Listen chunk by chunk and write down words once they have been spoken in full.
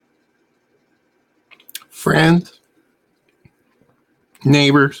friends,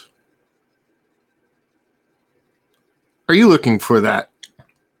 neighbors, are you looking for that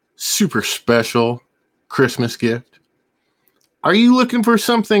super special Christmas gift? Are you looking for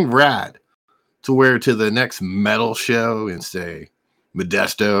something rad to wear to the next metal show in, say,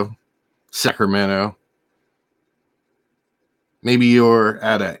 Modesto, Sacramento? Maybe you're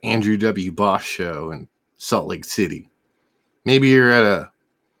at a Andrew W. Bosch show in Salt Lake City. Maybe you're at a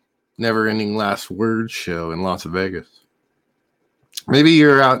Never Ending Last Word show in Las Vegas. Maybe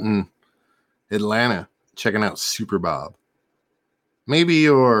you're out in Atlanta checking out Super Bob. Maybe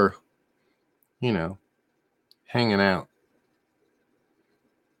you're, hanging out,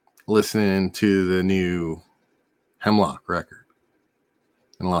 listening to the new Hemlock record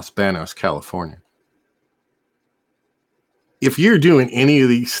in Los Banos, California. If you're doing any of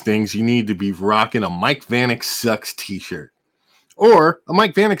these things, you need to be rocking a Mike Vanek Sucks t-shirt or a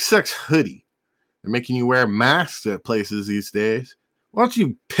Mike Vanek Sucks hoodie. They're making you wear masks at places these days. Why don't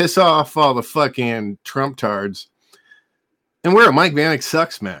you piss off all the fucking Trump tards and wear a Mike Vanek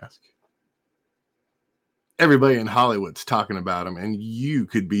Sucks mask? Everybody in Hollywood's talking about him, and you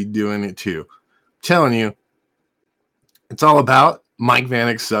could be doing it too. I'm telling you, it's all about Mike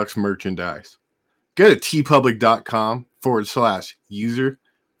Vanek Sucks merchandise. Go to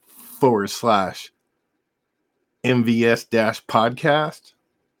tpublic.com/user/MVS-podcast.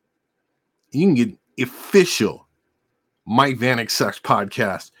 You can get official Mike Vanek Sucks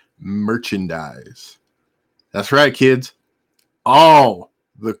podcast merchandise. That's right, kids. All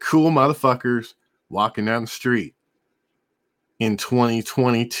the cool motherfuckers walking down the street in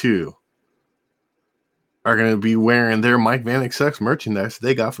 2022 are going to be wearing their Mike Vanek Sucks merchandise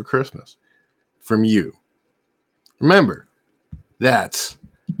they got for Christmas from you. Remember, that's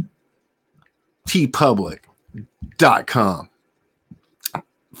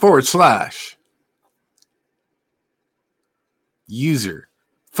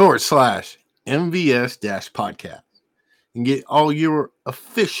and get all your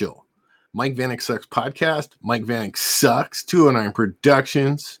official Mike Vanek Sucks podcast, Mike Vanek Sucks, 209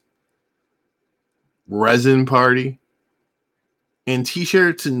 Productions, Resin Party, and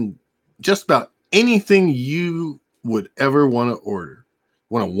t-shirts and just about anything you would ever want to order.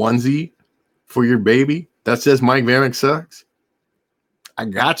 Want a onesie for your baby that says Mike Vanek Sucks? I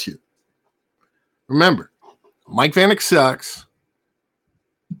got you. Remember, Mike Vanek Sucks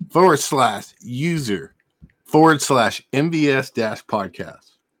 /user/MVS-podcast.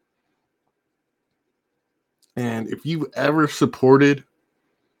 And if you've ever supported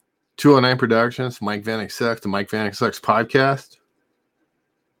 209 Productions, Mike Vanek Sucks, the Mike Vanek Sucks podcast,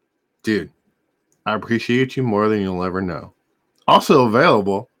 dude, I appreciate you more than you'll ever know. Also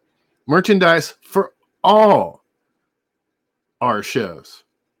available, merchandise for all our shows.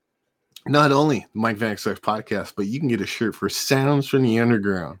 Not only the Mike Vanek Sucks podcast, but you can get a shirt for Sounds from the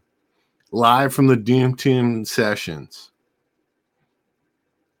Underground, live from the Doom Tune sessions.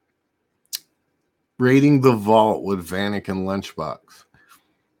 Raiding the Vault with Vanek and Lunchbox.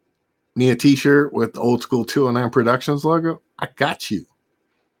 Need a t-shirt with the old school 209 Productions logo? I got you.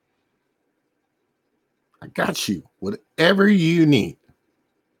 I got you. Whatever you need.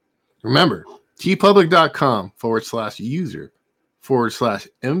 Remember,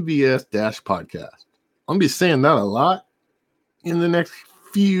 tpublic.com/user/MVS-podcast. I'm going to be saying that a lot in the next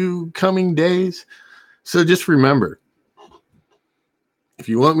few coming days. So just remember, if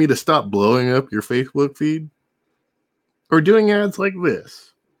you want me to stop blowing up your Facebook feed or doing ads like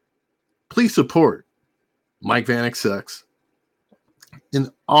this, please support Mike Vanek Sucks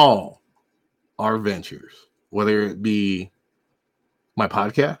in all our ventures, whether it be my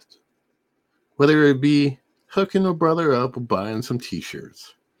podcast, whether it be hooking a brother up or buying some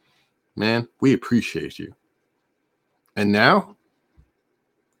t-shirts. Man, we appreciate you. And now,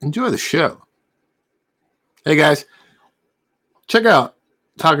 enjoy the show. Hey guys, check out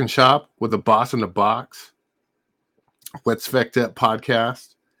Talking Shop with the Boss in the Box, What's Fecked Up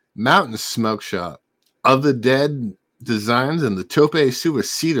podcast, Mountain Smoke Shop, Of the Dead Designs, and the Tope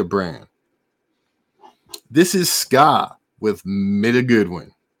Suicida brand. This is Ska with Mida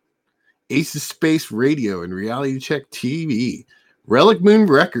Goodwin, Ace of Space Radio and Reality Check TV, Relic Moon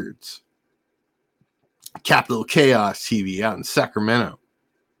Records, Capital Chaos TV out in Sacramento.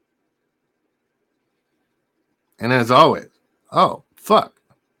 And as always,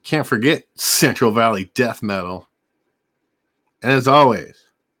 can't forget Central Valley Death Metal. And as always,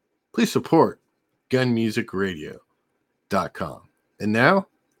 please support gunmusicradio.com. And now,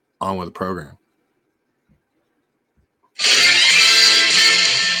 on with the program.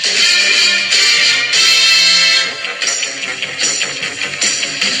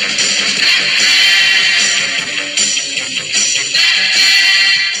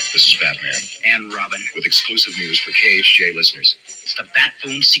 exclusive news for KHJ listeners. It's the Bat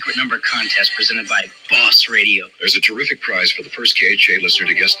Phone Secret Number Contest presented by Boss Radio. There's a terrific prize for the first KHJ listener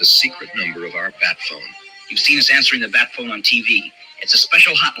to guess the secret number of our Bat Phone. You've seen us answering the Bat Phone on TV. It's a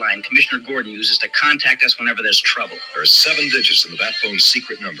special hotline Commissioner Gordon uses to contact us whenever there's trouble. There are 7 digits in the Bat Phone's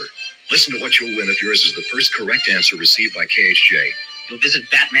secret number. Listen to what you'll win if yours is the first correct answer received by KHJ. You'll visit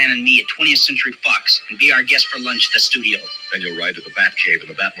Batman and me at 20th Century Fox and be our guest for lunch at the studio. Then you'll ride to the Bat Cave in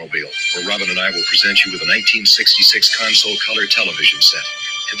the Batmobile, where Robin and I will present you with a 1966 console color television set.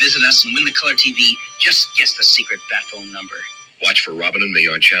 To visit us and win the color TV, just guess the secret Bat Phone number. Watch for Robin and me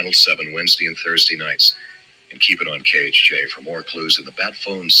on Channel 7 Wednesday and Thursday nights. And keep it on KHJ for more clues in the Bat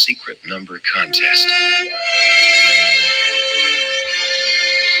Phone Secret Number Contest.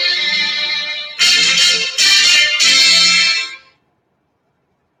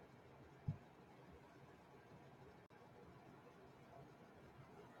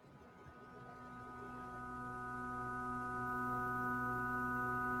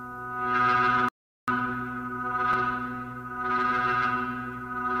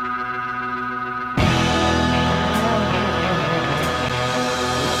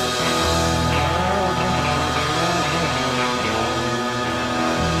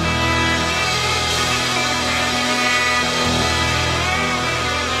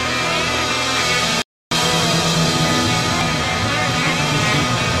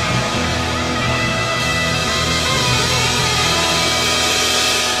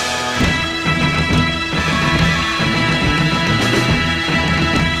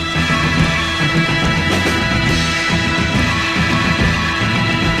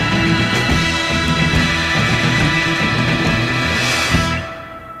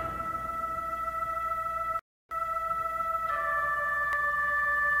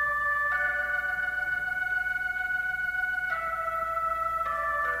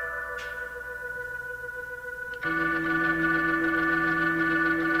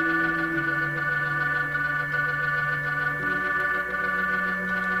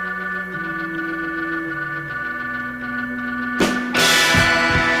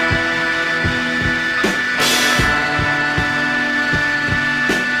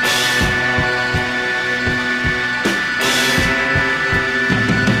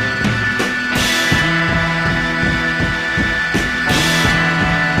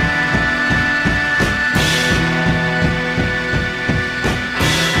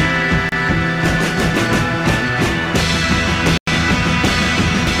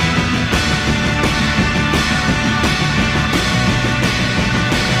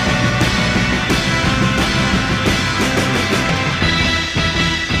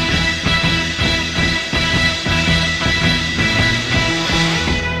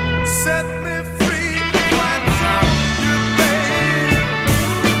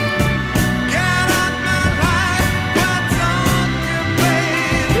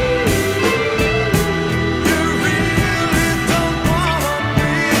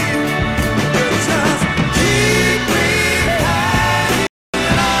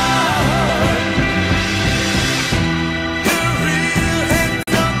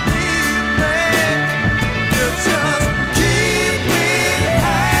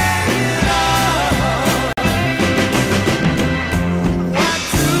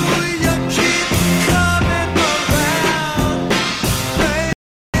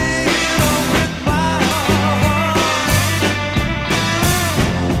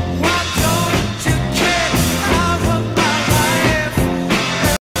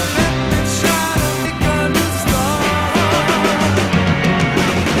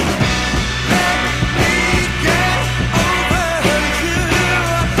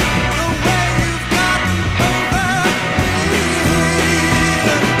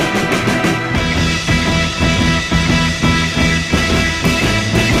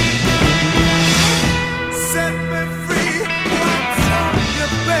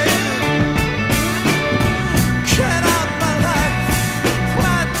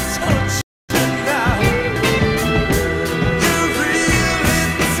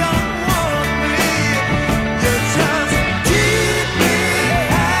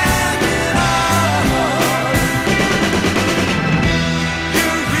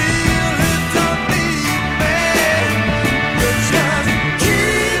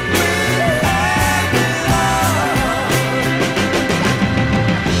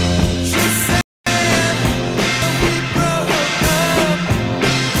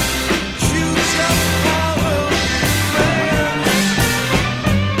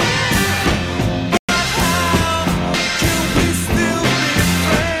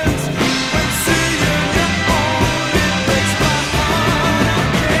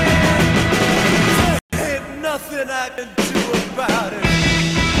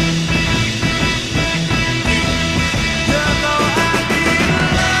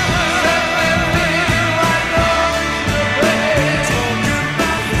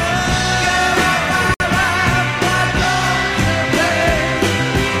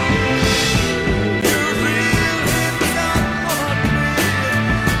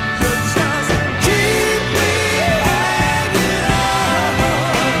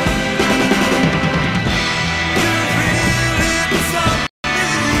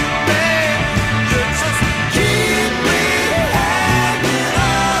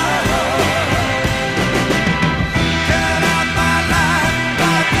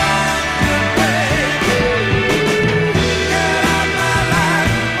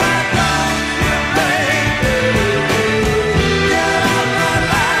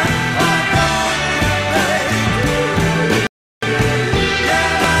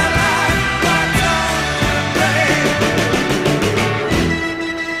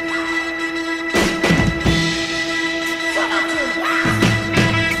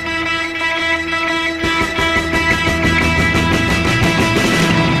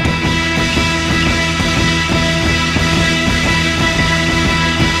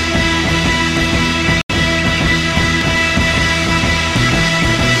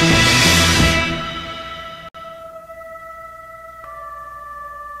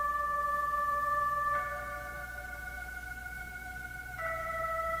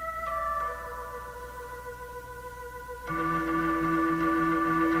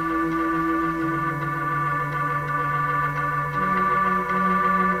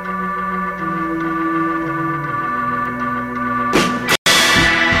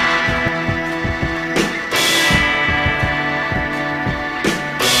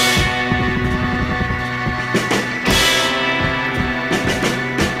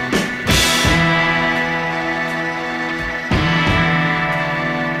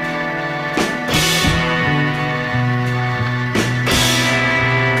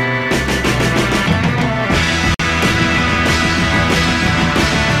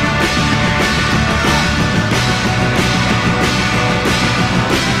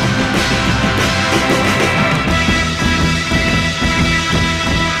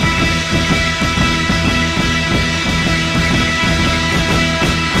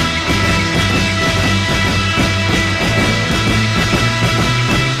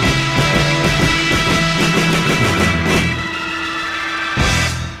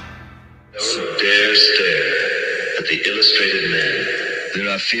 stare at the illustrated man. There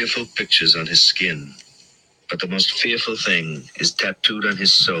are fearful pictures on his skin, but the most fearful thing is tattooed on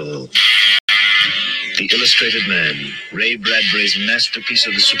his soul. The Illustrated Man, Ray Bradbury's masterpiece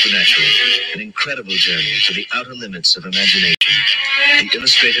of the supernatural, an incredible journey to the outer limits of imagination. The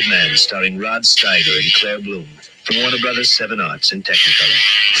Illustrated Man, starring Rod Steiger and Claire Bloom, from Warner Brothers 7 Arts in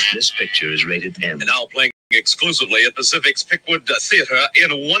Technicolor. This picture is rated M. And now playing exclusively at Pacific's Pickwood Theater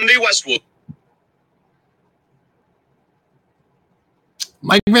in Wendy Westwood.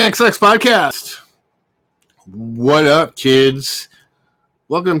 Mike Vanek Sucks Podcast. What up, kids?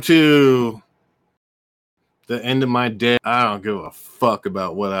 Welcome to the end of my day. I don't give a fuck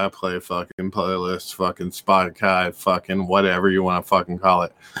about what I play. Fucking playlist, fucking Spotify, fucking whatever you want to fucking call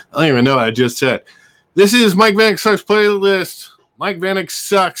it. I don't even know what I just said. This is Mike Vanek Sucks Playlist. Mike Vanek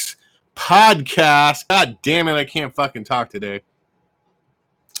Sucks Podcast. God damn it, I can't fucking talk today.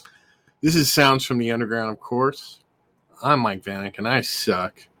 This is Sounds from the Underground, of course. I'm Mike Vanek, and I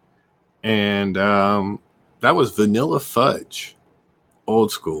suck. And that was Vanilla Fudge.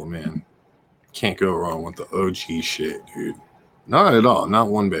 Old school, man. Can't go wrong with the OG shit, dude. Not at all. Not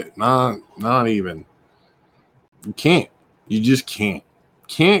one bit. Not even. You can't. You just can't.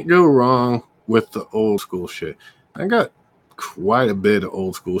 Can't go wrong with the old school shit. I got quite a bit of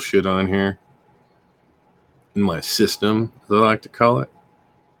old school shit on here in my system, as I like to call it.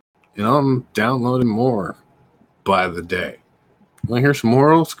 And I'm downloading more by the day. Want to hear some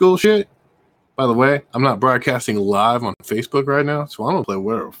more old school shit? By the way, I'm not broadcasting live on Facebook right now, so I'm going to play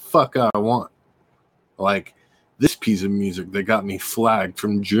whatever the fuck I want. Like this piece of music that got me flagged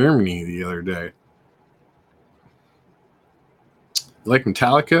from Germany the other day. You like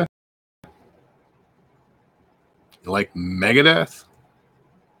Metallica? You like Megadeth?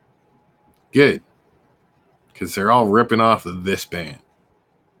 Good. Because they're all ripping off of this band.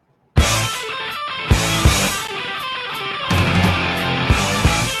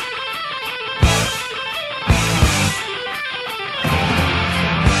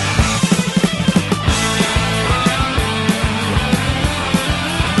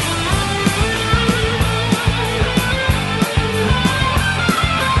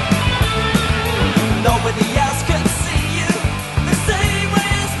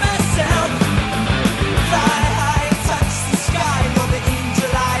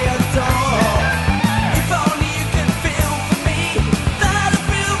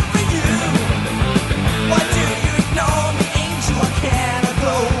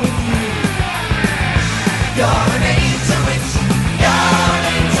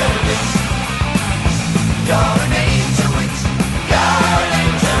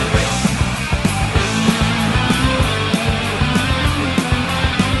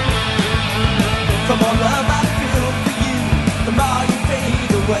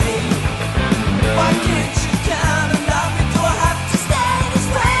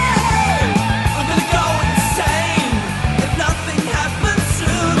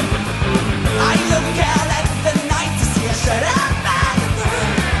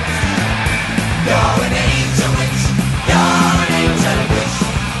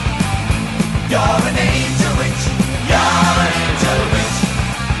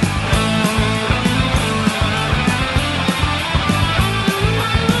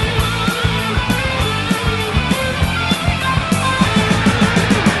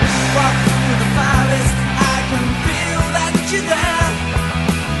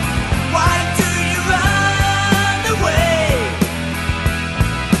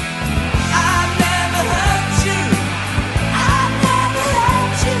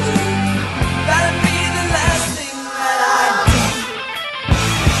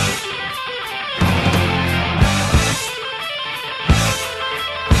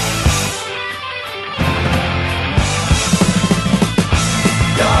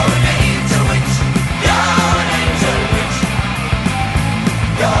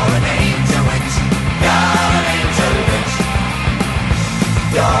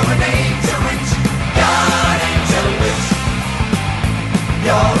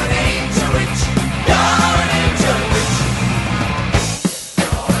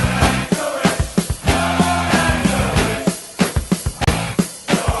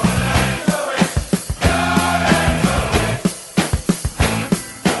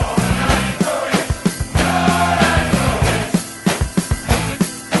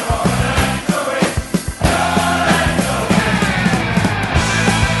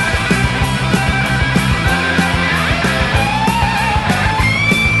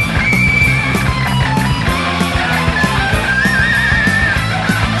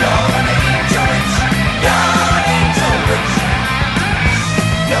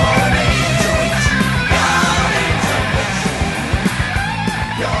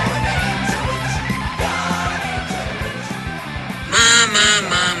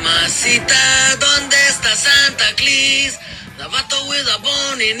 with a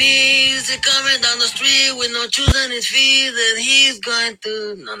bony knees, he's coming down the street with no shoes on his feet, and he's going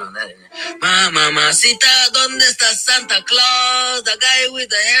to... No, that ain't it. Mamacita, ¿dónde está Santa Claus? The guy with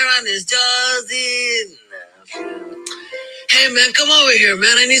the hair on his jaws. Hey, man, come over here,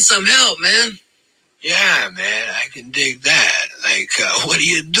 man. I need some help, man. Yeah, man, I can dig that. Like, what are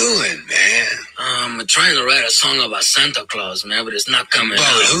you doing, man? I'm trying to write a song about Santa Claus, man, but it's not coming About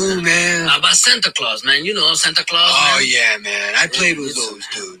out. who, man? About Santa Claus, man. You know Santa Claus, Oh, man? yeah, man. I played with those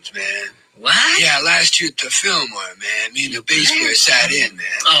dudes, man. What? Yeah, last year at the Fillmore, man. Me and the bass player sat in, man.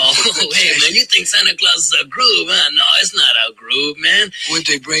 Oh, It was a good hey, man, session. you think Santa Claus is a groove, huh? No, it's not a groove, man. Would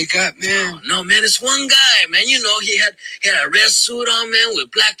they break up, man? Oh, no, man, it's one guy, man. You know, he had a red suit on, man,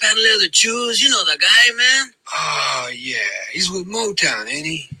 with black patent leather shoes. You know the guy, man? Oh, yeah. He's with Motown, ain't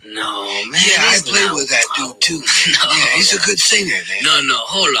he? No, man. Yeah, I he's played not- with that dude, too, man. No. Yeah, he's a good singer, man. No,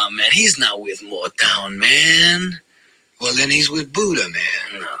 hold on, man. He's not with Motown, man. Well, then he's with Buddha,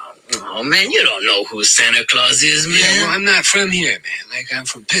 man. No, man, you don't know who Santa Claus is, man. Yeah, well, I'm not from here, man. Like, I'm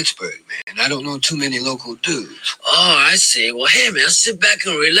from Pittsburgh, man. I don't know too many local dudes. Oh, I see. Well, hey, man, sit back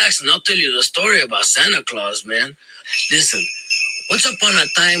and relax, and I'll tell you the story about Santa Claus, man. Listen, once upon a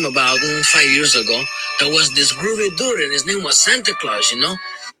time, about 5 years ago, there was this groovy dude, and his name was Santa Claus, you know?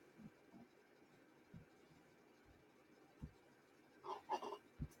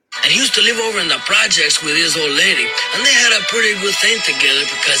 And he used to live over in the projects with his old lady. And they had a pretty good thing together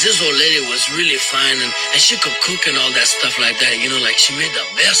because his old lady was really fine and she could cook and all that stuff like that. You know, like she made the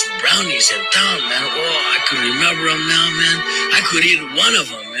best brownies in town, man. Oh, I could remember them now, man. I could eat one of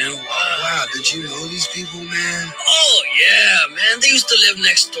them, man. Wow, did you know these people, man? Oh, yeah, man. They used to live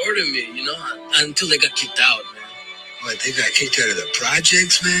next door to me, you know, until they got kicked out, man. What, they got kicked out of the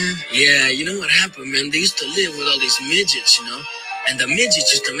projects, man? Yeah, you know what happened, man? They used to live with all these midgets, you know? And the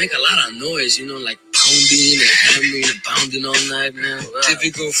midgets used to make a lot of noise, you know, like pounding and hammering and pounding all night, man. Wow.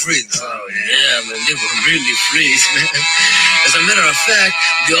 Typical freaks. Oh, yeah, man. They were really freaks, man. As a matter of fact,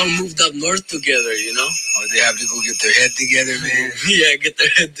 they all moved up north together, you know? Oh, they have to go get their head together, man? Yeah, get their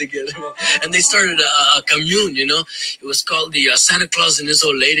head together. And they started a commune, you know? It was called the Santa Claus and His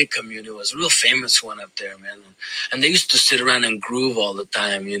Old Lady commune. It was a real famous one up there, man. And they used to sit around and groove all the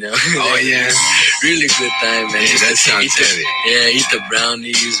time, you know? Oh, yeah? Really good time, man. Hey, that sounds heavy. Yeah, eat the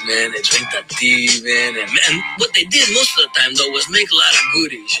brownies, man, and drink the tea, man. And what they did most of the time, though, was make a lot of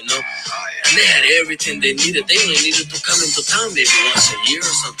goodies, you know? Oh, yeah. And they had everything they needed. They only needed to come into town maybe once a year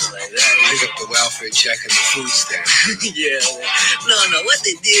or something like that. Pick up the welfare check and the food stamp. Yeah, man. No, what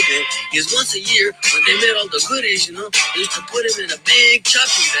they did, man, is once a year, when they made all the goodies, you know, they used to put them in a big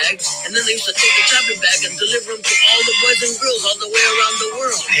chopping bag, and then they used to take the chopping bag and deliver them to all the boys and girls all the way around the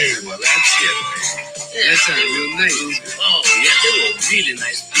world. Hey, well, that's it, man. Yeah, That sounds real nice. Oh, yeah, they were really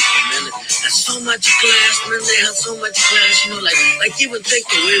nice people, man. And so much class, man. They had so much class, you know, like even take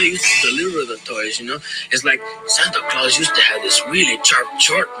the way they used to deliver the toys, you know. It's like Santa Claus used to have this really sharp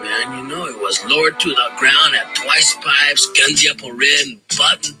short, man, you know. It was lowered to the ground at twice pipes, guns up a red,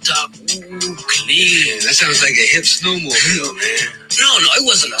 button top, ooh, clean. Man, that sounds like a hip snowmobile, man. No, it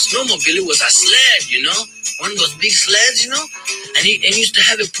wasn't a snowmobile. It was a sled, you know. One of those big sleds, you know. And he used to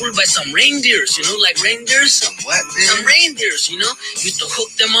have it pulled by some reindeers, you know, like reindeers. Some what, man? Some reindeers, you know. He used to hook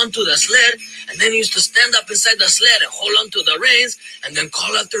them onto the sled, and then he used to stand up inside the sled and hold onto the reins, and then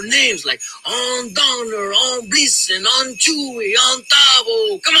call out their names like on Donner, on Blitzen, on Chewy, on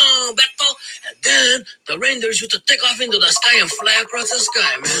Tavo, come on, Beto. And then the reindeers used to take off into the sky and fly across the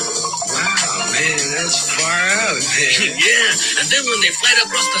sky, man. Wow, man, that's far out, man. Yeah, and then when they fly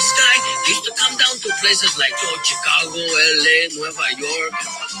across the sky, they used to come down to places like Chicago, LA, Nueva York,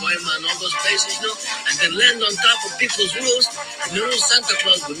 Pacoima, and all those places, you know, and then land on top of people's roofs. And you know, Santa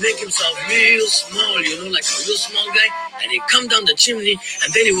Claus would make himself real small, you know, like a real small guy, and he'd come down the chimney,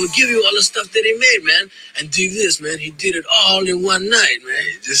 and then he would give you all the stuff that he made, man. And dig this, man, he did it all in one night, man.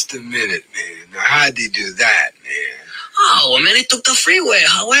 Hey, just a minute, man. Now, how'd he do that, man? Oh, well, man, he took the freeway.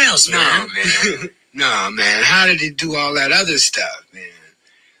 How else, man? No, man. No, man. How did he do all that other stuff, man?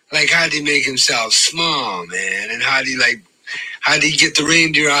 Like, how'd he make himself small, man? And how'd he get the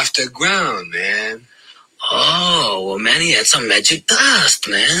reindeer off the ground, man? Oh, well, man, he had some magic dust,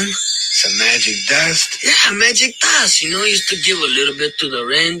 man. Some magic dust? Yeah, magic dust. You know, he used to give a little bit to the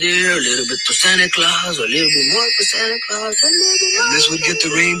reindeer, a little bit to Santa Claus, a little bit more to Santa Claus, a little bit more. And this would get the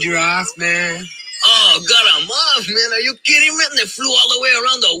reindeer off, man? Oh, got him off, man. Are you kidding, man? They flew all the way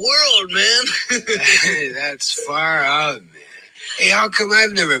around the world, man. Hey, that's far out, man. Hey, how come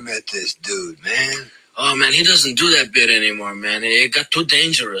I've never met this dude, man? Oh, man, he doesn't do that bit anymore, man. It got too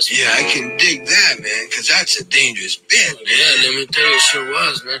dangerous. Yeah, man. I can dig that, man, because that's a dangerous bit, man. Yeah, let me tell you, it sure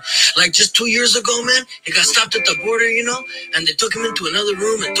was, man. Like, just 2 years ago, man, he got stopped at the border, you know, and they took him into another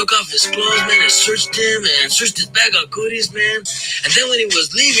room and took off his clothes, man, and searched him and searched his bag of goodies, man. And then when he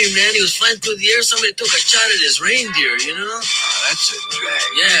was leaving, man, he was flying through the air. Somebody took a shot at his reindeer, you know? Oh, that's a drag.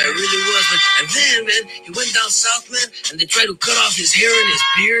 Yeah, it really was, man. And then, man, he went down south, man, and they tried to cut off his hair and his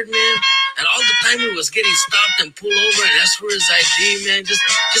beard, man. And all the time he was getting stopped and pulled over and asked for his ID, man. Just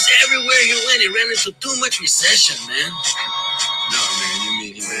everywhere he went, he ran into too much recession, man. No, man, you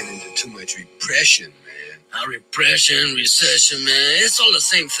mean he ran into too much repression, man. Repression, recession, man. It's all the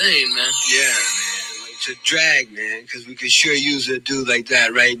same thing, man. Yeah, man. It's a drag, man, because we could sure use a dude like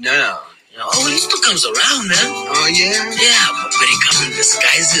that right now. Oh, he still comes around, man. Oh, yeah? Yeah, but he comes in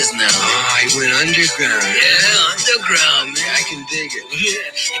disguises now. Oh, he went underground. Yeah, underground, man. Yeah, I can dig it. Yeah,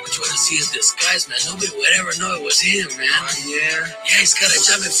 but you want to see his disguise, man. Nobody would ever know it was him, man. Oh, yeah? Yeah, he's got a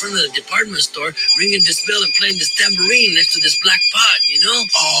job in front of the department store, ringing this bell and playing this tambourine next to this black pot, you know?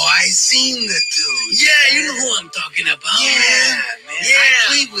 Oh, I seen the dude. Yeah, you know who I'm talking about. Yeah, man. Yeah.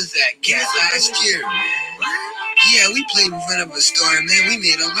 I played with that cat last year, man. Yeah, we played in front of a store, man. We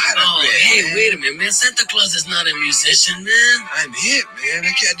made a lot of bread. Hey, man. Wait a minute, man. Santa Claus is not a musician, man. I'm hip, man.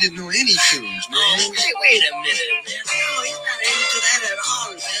 That cat didn't know any tunes, man. Oh, hey, wait a minute, man. No, he's not into that at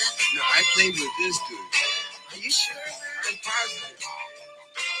all, man. No, I played with this dude. Are you sure, man? I'm positive.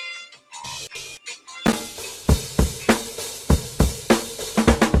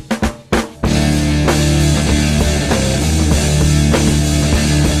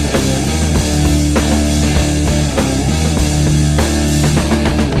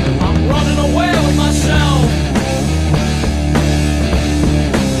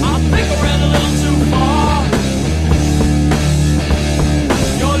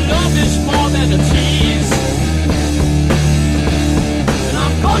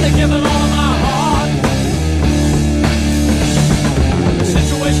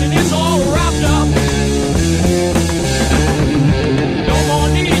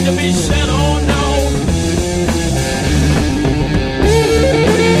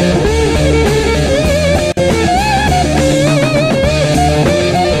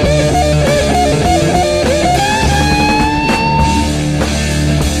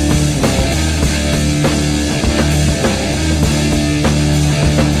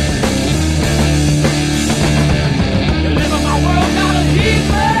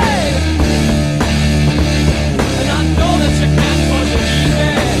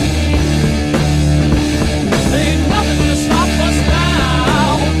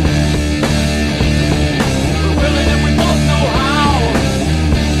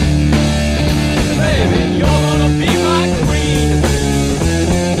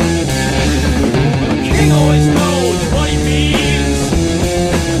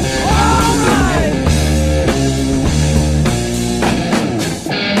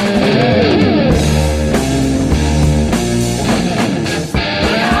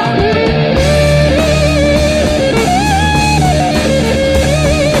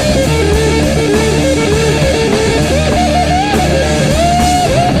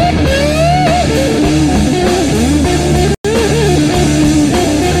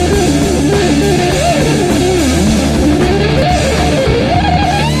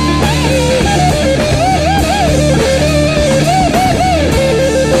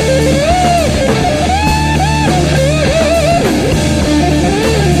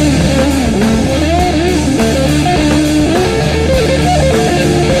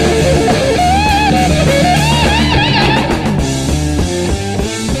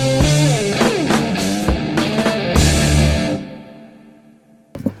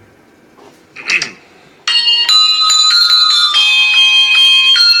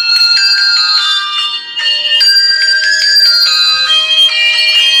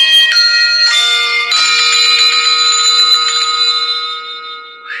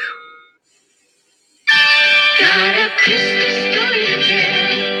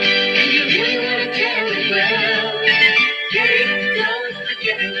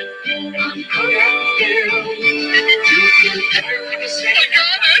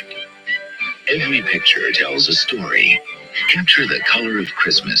 Every picture tells a story. Capture the color of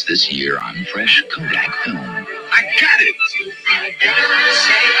Christmas this year on fresh Kodak film. I got it! I got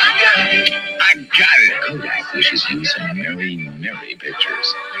it! I got it! Kodak wishes you some merry, merry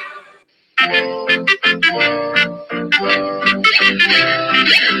pictures. I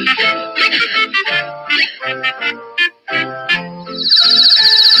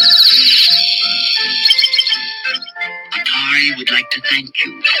would like to thank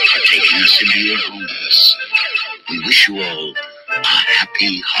you for taking us into your homes. We wish you all a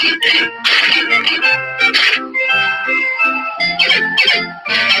happy holiday.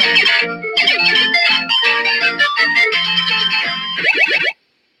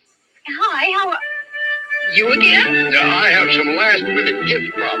 Hi, how are you again? I have some last-minute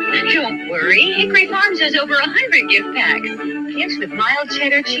gift problems. Don't worry. Hickory Farms has over 100 gift packs. Gifts with mild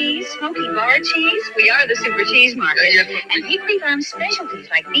cheddar cheese, smoky bar cheese. We are the super cheese market. And Hickory Farms specialties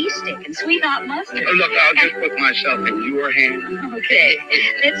like beef stick and sweet hot mustard. Look, I'll just put myself in your hands. Okay,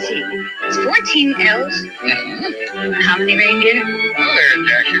 let's see. It's 14 elves. How many reindeer? Well, there's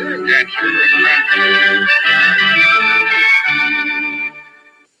Dasher,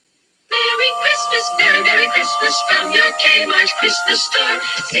 Merry Christmas, Merry, Merry Christmas from your Kmart Christmas store.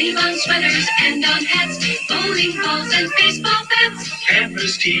 Save on sweaters and on hats, bowling balls and baseball bats.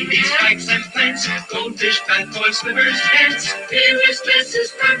 Cameras, TVs, bikes and plants, goldfish, fat boy, slivers, pants. Mirrors,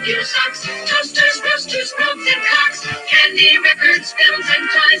 dresses, perfume, socks, toasters, roasters, robes and clocks. Candy, records, films and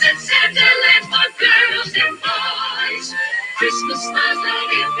toys at Santa Land for girls and boys. Christmas smiles on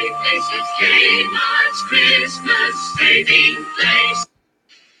every face. It's Kmart's Christmas saving place.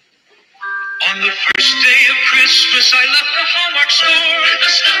 On the first day of Christmas, I left the Hallmark store With a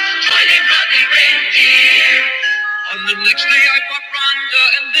stuffed toy Rodney reindeer. On the next day, I bought Rhonda,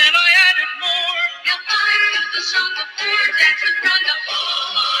 and then I added more. Now fire up the song of four, dance with Rhonda,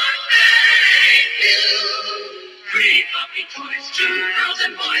 Hallmark, thank you. 3 puppy toys, 2 girls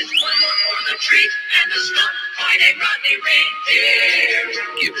and boys, 1 more for the treat, and the stuffed toy named Rodney reindeer.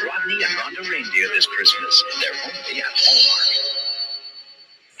 Give Rodney and Rhonda reindeer this Christmas. They're only at Hallmark.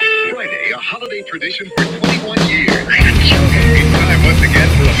 Friday, a holiday tradition for 21 years. It's time once again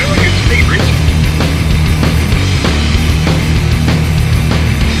for America's favorite.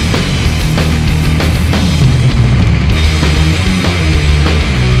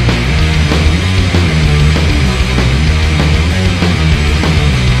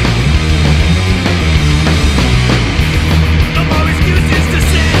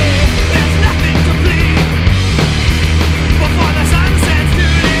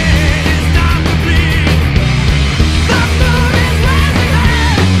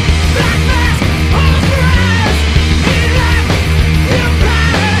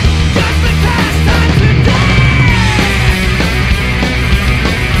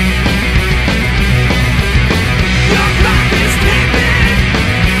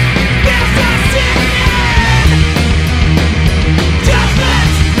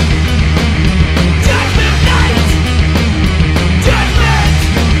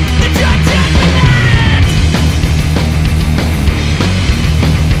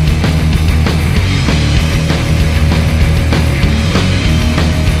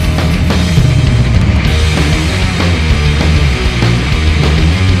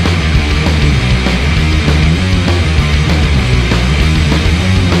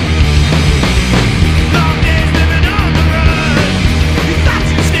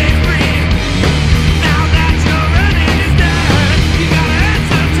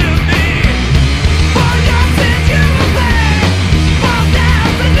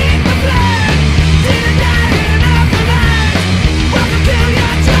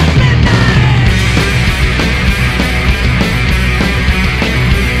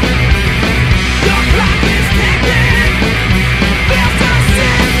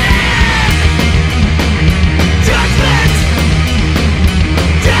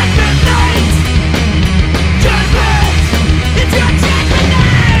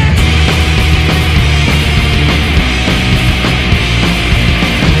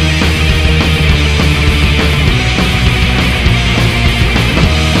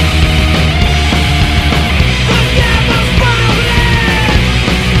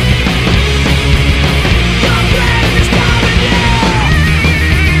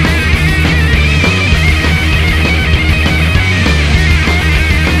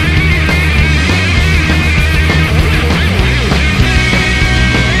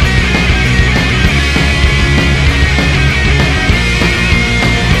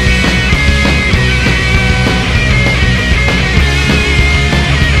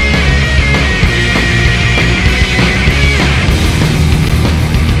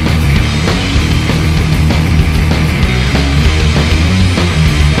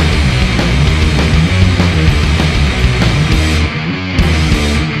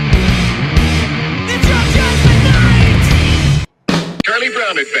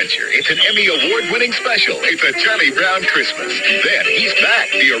 Adventure. It's an Emmy Award-winning special. It's a Charlie Brown Christmas. Then he's back,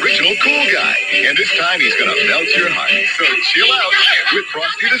 the original cool guy. And this time he's gonna melt your heart. So chill out with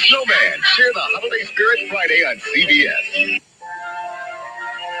Frosty the Snowman. Share the holiday spirit Friday on CBS.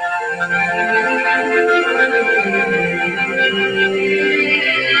 And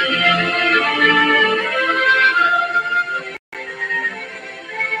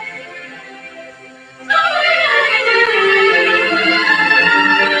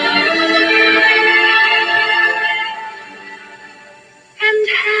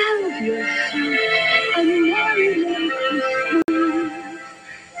have yourself a merry little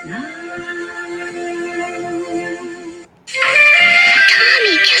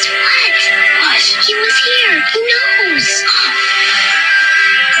Tommy, guess what? What? He was here. He knows.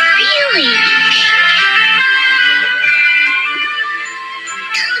 Really?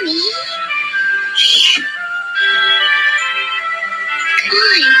 Tommy? Shh. Come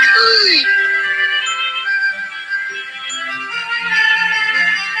on.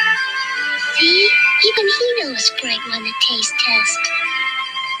 See? Even he knows Greg won the taste test.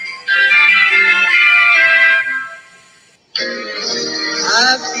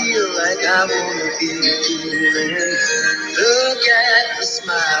 I feel like I wanna be feeling. Look at the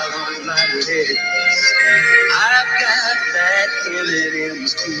smile on my lips. I've got that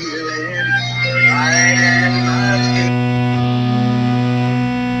Eminem's feeling right at my feet.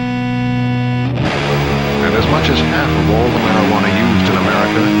 And as much as half of all the marijuana used in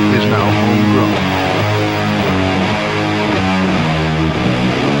America is now homegrown.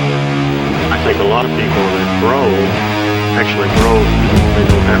 I think a lot of people that actually grow, they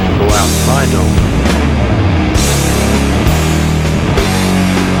don't have to go out and buy dope.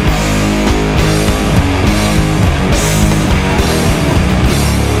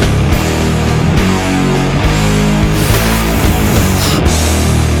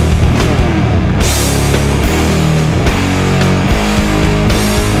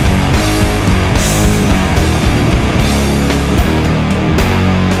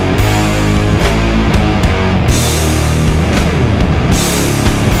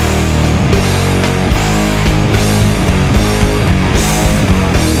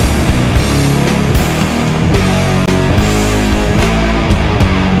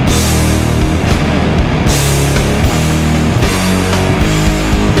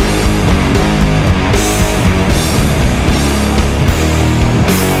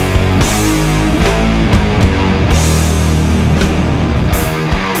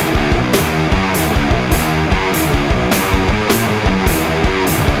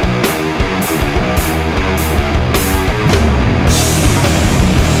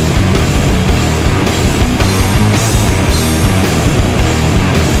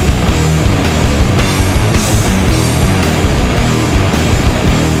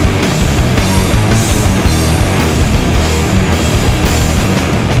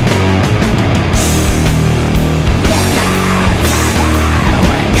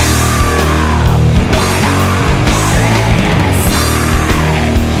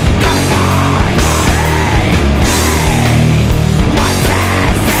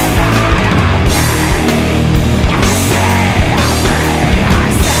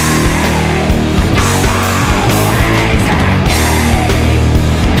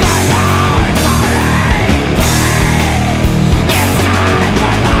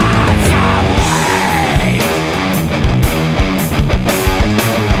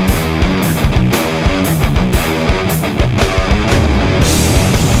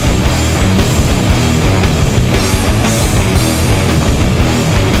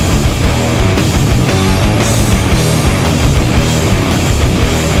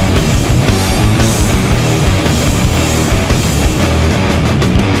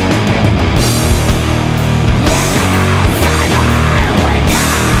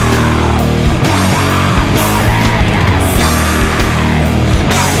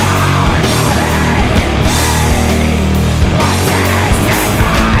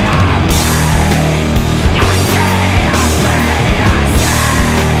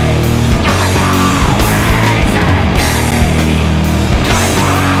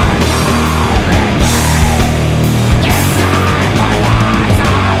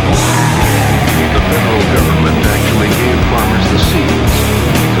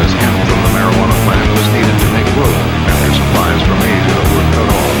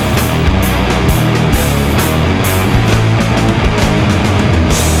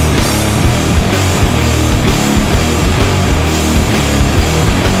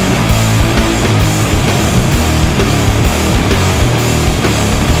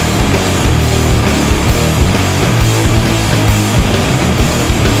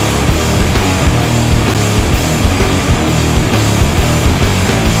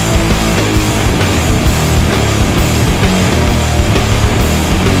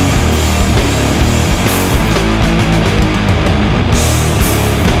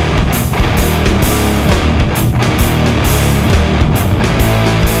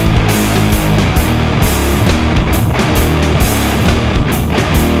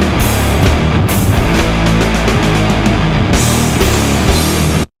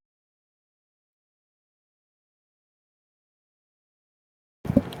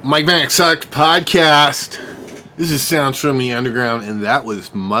 Mike Vanek Sucked Podcast. This is Sounds from the Underground, and that was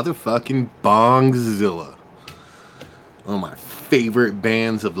motherfucking Bongzilla. One of my favorite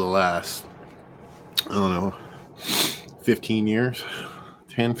bands of the last, I don't know, 15 years.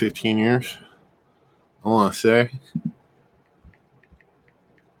 10, 15 years. I want to say.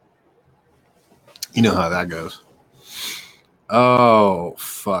 You know how that goes. Oh,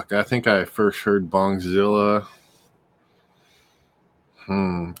 fuck. I think I first heard Bongzilla.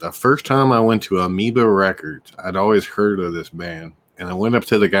 The first time I went to Amoeba Records, I'd always heard of this band. And I went up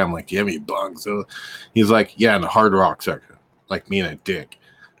to the guy, I'm like, give me Bongzilla. He's like, yeah, in the hard rock section. Like me and a dick.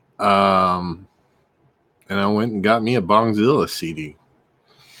 And I went and got me a Bongzilla CD.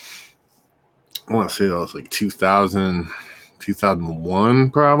 I want to say that was like 2000,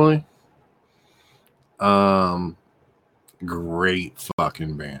 2001 probably. Great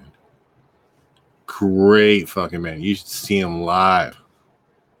fucking band. Great fucking band. You should see them live.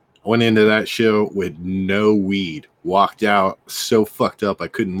 I went into that show with no weed. Walked out so fucked up I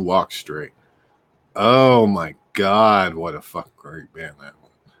couldn't walk straight. Oh my God, what a fucking great band that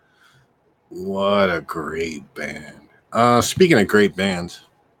was. What a great band. Speaking of great bands,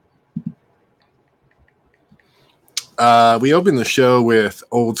 we opened the show with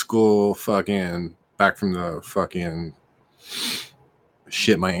old school fucking back from the fucking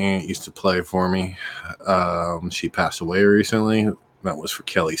shit my aunt used to play for me. She passed away recently. That was for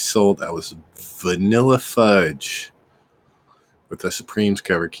Kelly Solt. That was Vanilla Fudge with the Supremes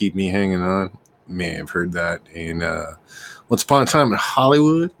cover, Keep Me Hanging On. May have heard that in Once Upon a Time in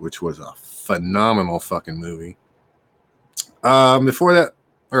Hollywood, which was a phenomenal fucking movie. Before that,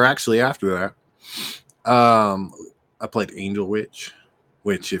 or actually after that, I played Angel Witch,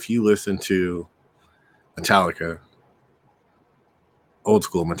 which if you listen to Metallica, old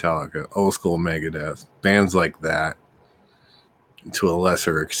school Metallica, old school Megadeth, bands like that, to a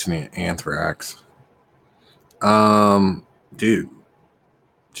lesser extent, Anthrax. Dude,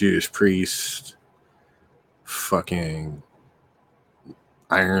 Judas Priest, fucking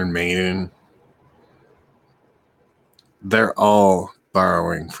Iron Maiden, they're all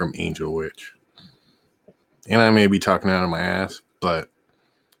borrowing from Angel Witch. And I may be talking out of my ass, but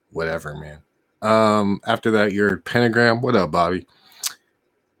whatever, man. After that, you heard Pentagram. What up, Bobby?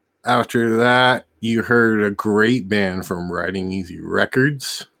 After that, you heard a great band from Riding Easy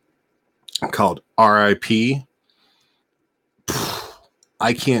Records called R.I.P.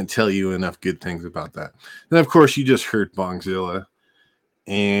 I can't tell you enough good things about that. And of course, you just heard Bongzilla.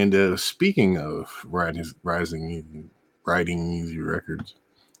 And speaking of Riding Easy Records,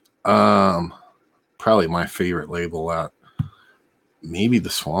 probably my favorite label out. Maybe the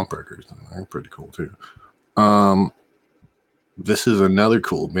Swamp Records. They're pretty cool too. This is another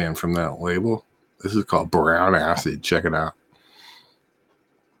cool band from that label. This is called Brown Acid. Check it out.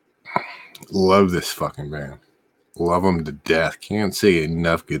 Love this fucking band. Love them to death. Can't say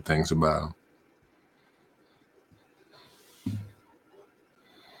enough good things about them.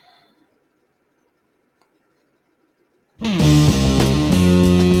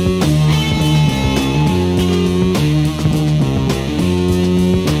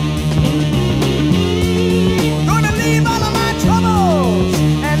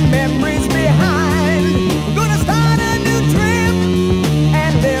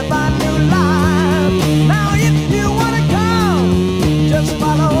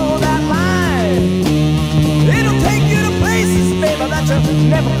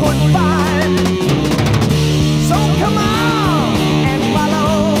 Never could find. So come on and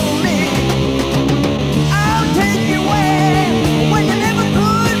follow me. I'll take you where you never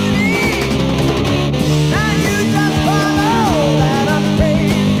could be. Now you just follow that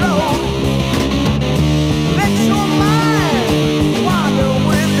unpaved road. Let your mind wander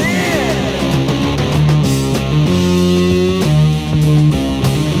within.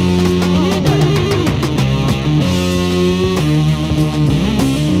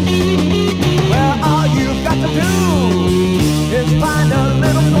 Well,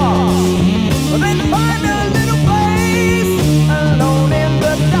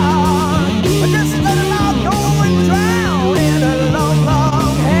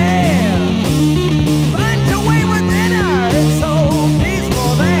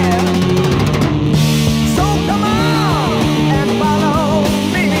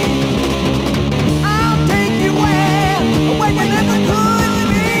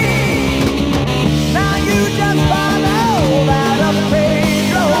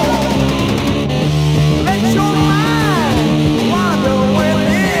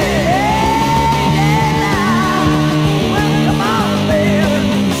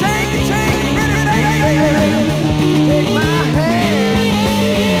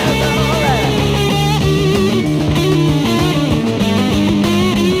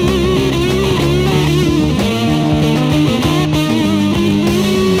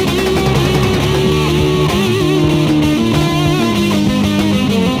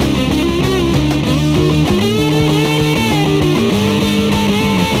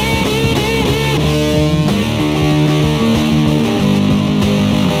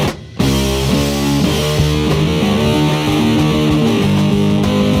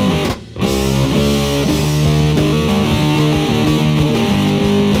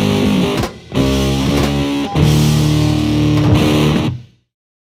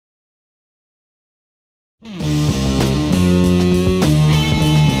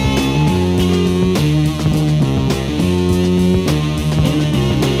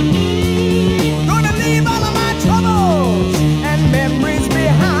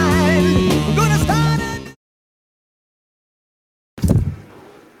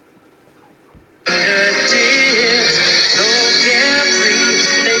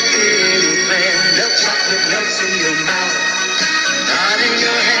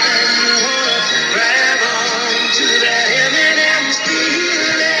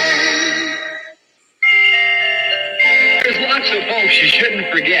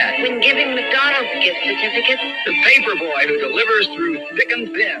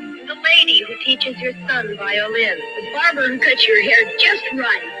 Mexican pen. The lady who teaches your son violin. The barber who cuts your hair just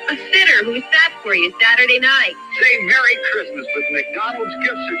right. A sitter who sat for you Saturday night. Say Merry Christmas with McDonald's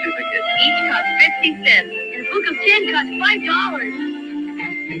gift certificate. Each cost 50 cents. And a book of 10 costs $5.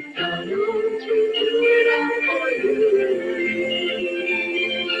 McDonald's will do it all for you.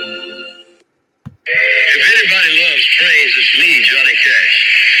 If anybody loves trains, it's me, Johnny Cash.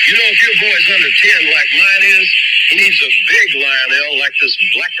 You know, if your boy's under 10 like mine is, he needs a big Lionel like this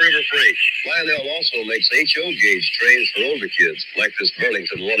Black River Freight. Lionel also makes HO gauge trains for older kids, like this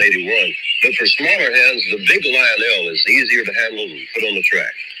Burlington 181. But for smaller hands, the big Lionel is easier to handle and put on the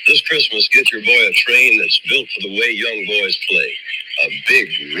track. This Christmas, get your boy a train that's built for the way young boys play. A big,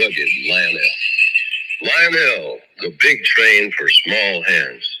 rugged Lionel. Lionel, the big train for small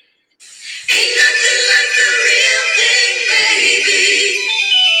hands. Ain't nothing like the real thing, baby.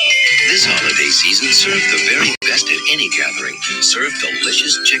 This holiday season, serve the very best at any gathering. Serve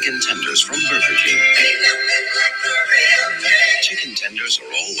delicious chicken tenders from Burger King. Ain't nothing like the real thing. Chicken tenders are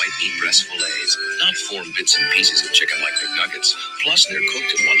all white meat breast fillets, not formed bits and pieces of chicken like McNuggets. Plus, they're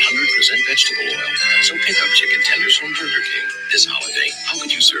cooked in 100% vegetable oil. So pick up chicken tenders from Burger King. This holiday, how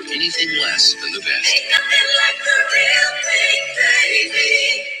could you serve anything less than the best? Ain't nothing like the real thing,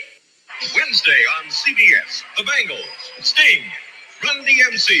 baby. Wednesday on CBS, The Bangles, Sting, Run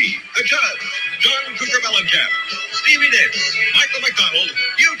DMC, The Judge, John Cougar Mellencamp, Stevie Nicks, Michael McDonald,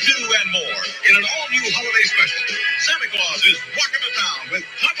 U2 and more in an all-new holiday special. Santa Claus is rocking the town with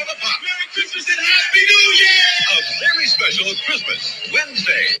Top of the Pop. Merry Christmas and Happy New Year! A very special Christmas,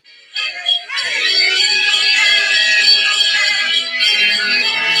 Wednesday.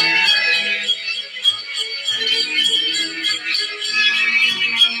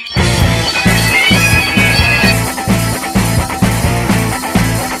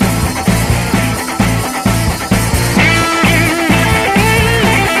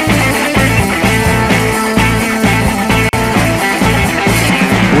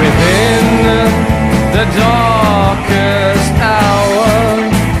 The darkest hour.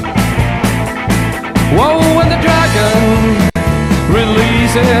 Whoa, when the dragon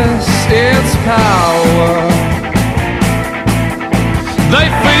releases its power, they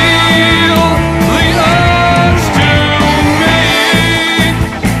feel the urge to meet,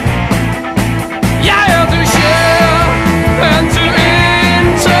 yeah, to share and to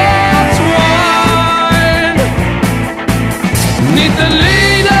intertwine. Need the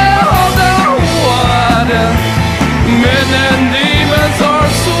leader of the men and demons are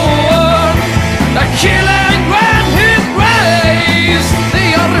sworn, a killing when his rays, they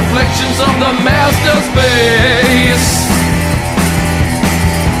are reflections of the master's face.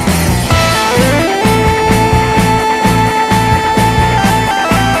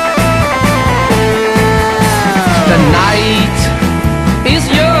 The night is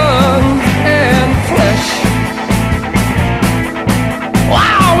young and fresh.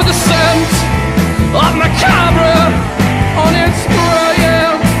 Wow, with the scent of macabre on its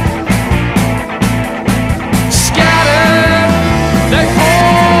trail. Scattered, they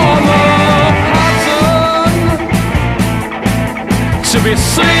form a pattern to be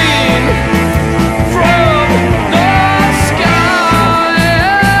seen from the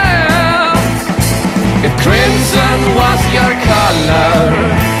skies. If crimson was your color,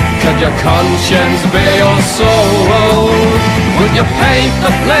 could your conscience be your soul? Would you paint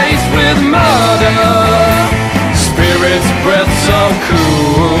the place with murder? Spirits breath so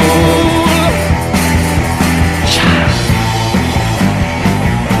cool.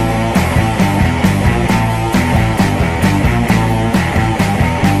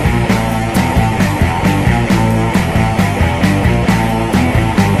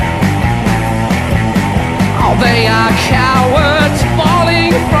 Oh, they are cowards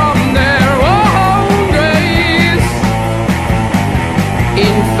falling from their own graves,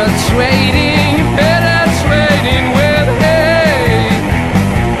 infiltrating, penetrating with hate.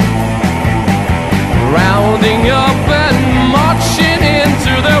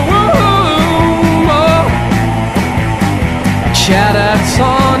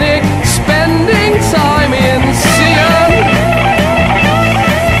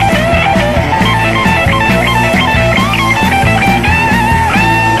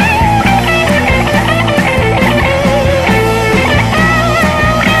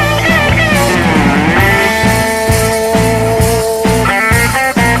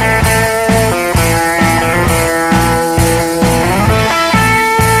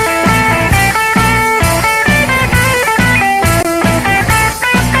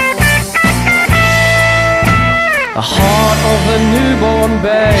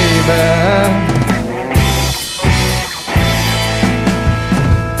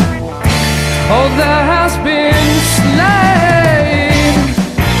 Oh, there has been slain.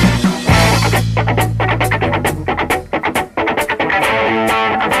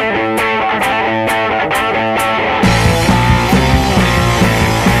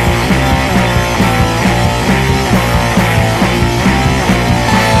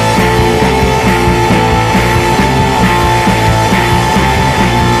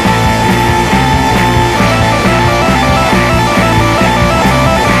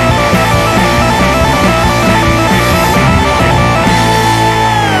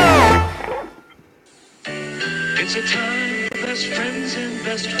 It's a time for best friends and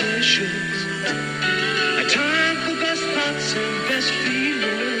best wishes. A time for best thoughts and best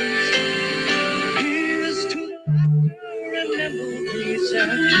feelings. Here's to the laughter and memories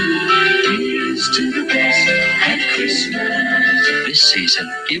after. Here's to the best at Christmas. This season,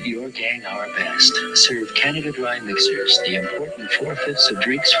 give your gang our best. Serve Canada Dry mixers, the important 4/5 of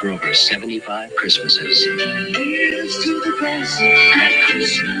drinks for over 75 Christmases. Here's to the best at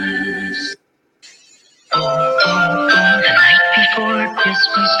Christmas. The night before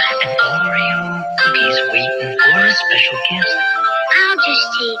Christmas, an Oreo cookie's waiting for a special gift. I'll just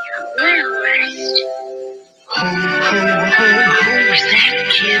take a little rest. Ho, ho, ho, who's that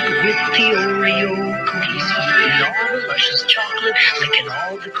kid with the Oreo cookies? Eating all the luscious chocolate, licking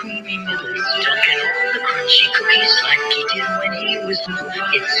all the creamy middles, dunking all the crunchy cookies like he did when he was little.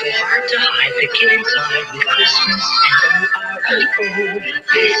 It's so hard to hide the kid inside with Christmas and Oreo.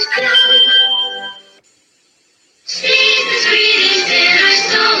 This comes. Sweeties in our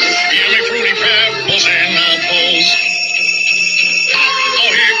souls. Yummy fruity pebbles in our bowls. Oh,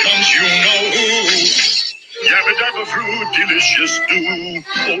 here comes you know who. Yabba dabba fruit, delicious stew.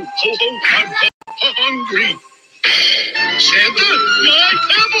 Ho, ho, ho, I'm hungry. Santa, my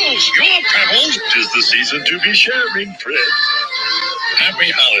pebbles, your pebbles. 'Tis the season to be sharing, Fred. Happy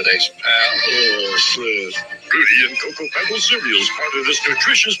holidays, pal. Oh, Fred. Fruity and Cocoa Pebble cereals, part of this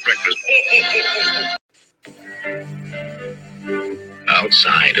nutritious breakfast.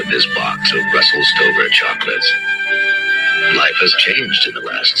 Outside of this box of Russell Stover chocolates, life has changed in the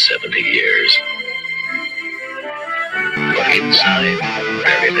last 70 years. But inside,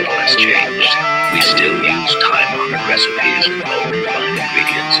 very little has changed. We still use time-honored recipes and well-refined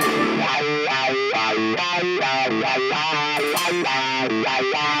ingredients.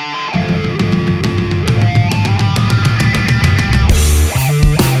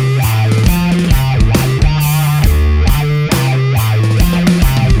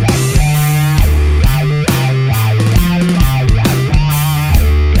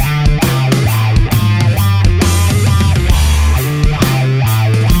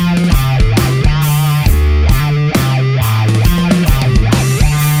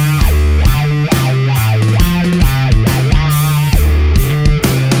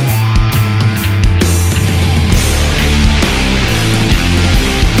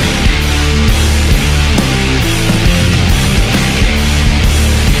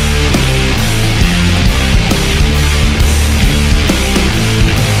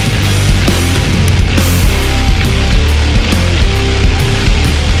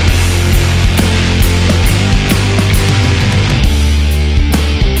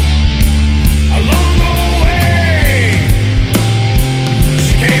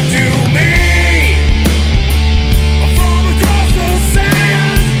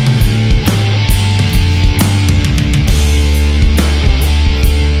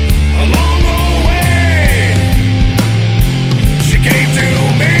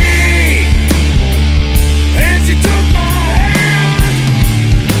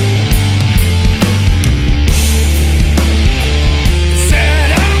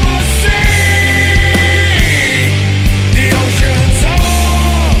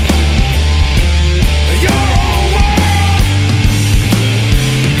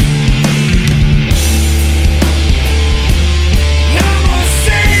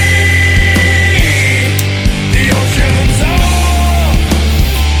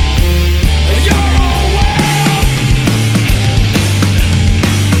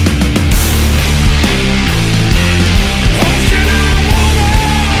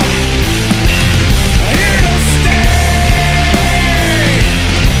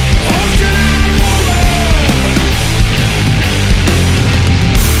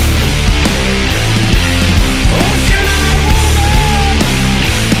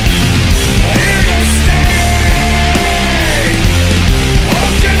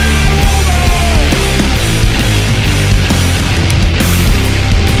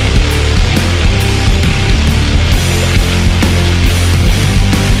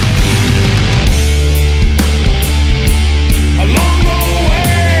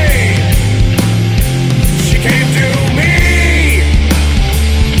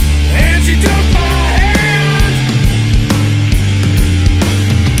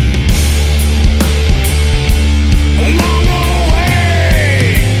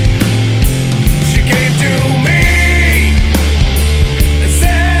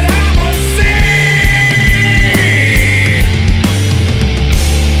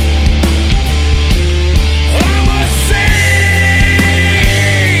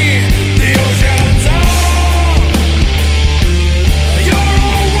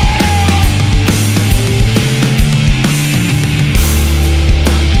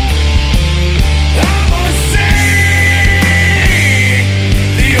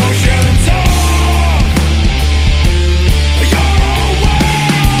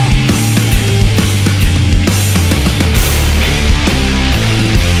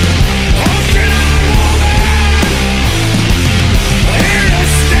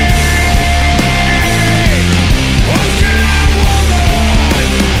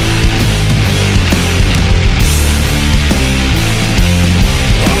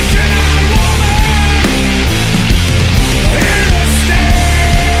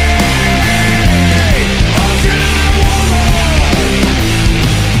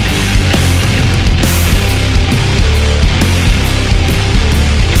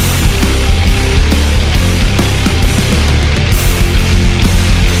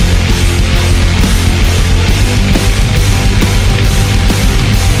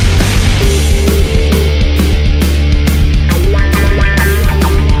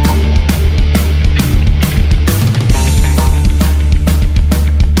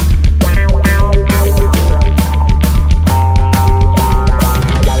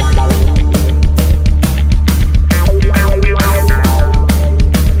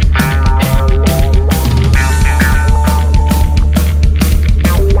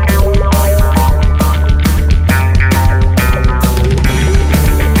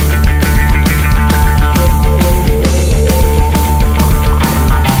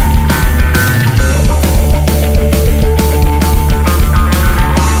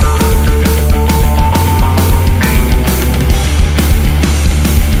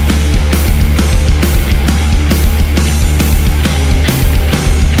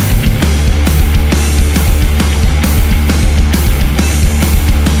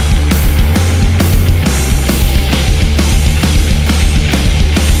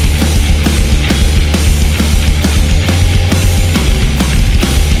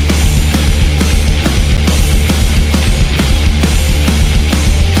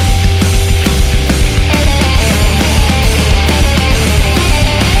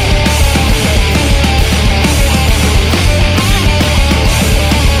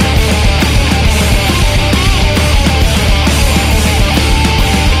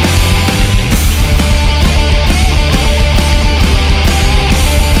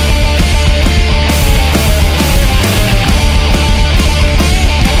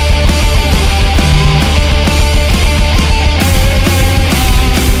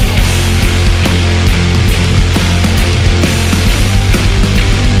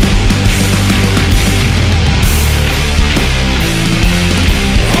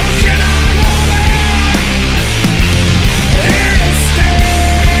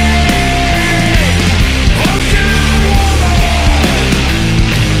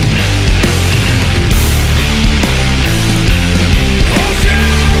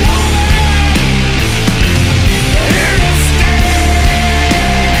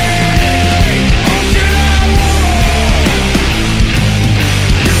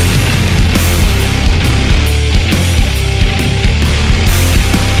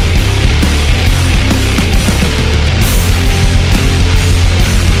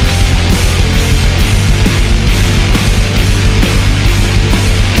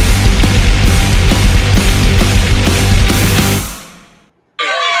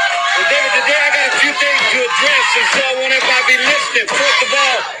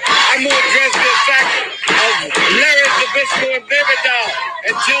 I'm going to address the fact of Larry Zabisco and Baby Doll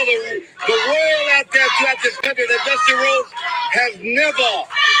and tell the world out there throughout this country that Dusty Rhodes has never,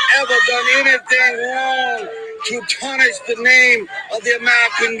 ever done anything wrong to tarnish the name of the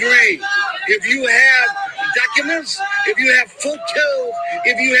American dream. If you have documents, if you have photos,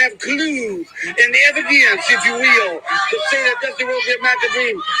 if you have clues and evidence, if you will, to say that Dusty Rhodes, the American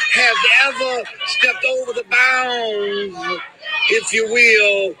dream, has ever stepped over the bounds, if you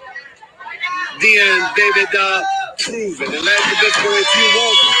will, then, baby, prove it. And that's the best way. If you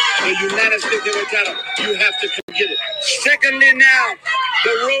want the United States title, you have to get it. Secondly, now, the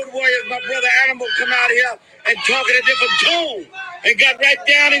Road Warriors, my brother Animal, come out here and talk in a different tone and got right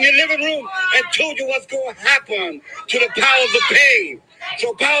down in your living room and told you what's going to happen to the powers of pain.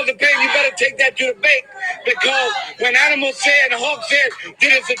 So powers of pain, you better take that to the bank, because when Animal said and Hawk said,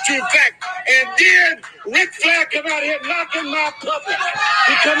 that is a true fact. And then Ric Flair come out here knocking my puppet.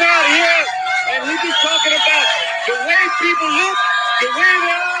 He come out here and he be talking about the way people look, the way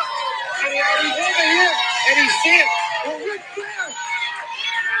they are, and he's over here and he said, well, Ric Flair,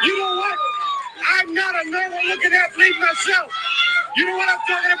 you know what? I'm not a normal looking athlete myself. You know what I'm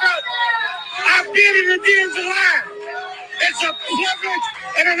talking about? I've been in the dens of life. It's a privilege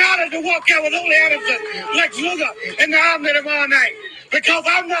and an honor to walk out with Ole Anderson, Lex Luger, and the Army tomorrow night. Because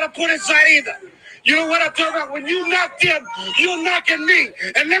I'm not a put inside either. You know what I'm talking about? When you knock them, you're knocking me.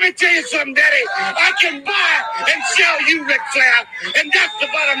 And let me tell you something, Daddy. I can buy and sell you, Ric Flair. And that's the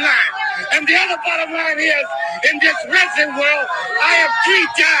bottom line. And the other bottom line is, in this wrestling world, I am 3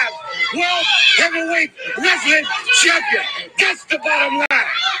 times world heavyweight wrestling champion. That's the bottom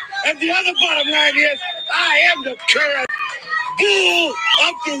line. And the other bottom line is, I am the current bull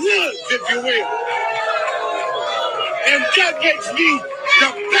of the woods, if you will. And that makes me the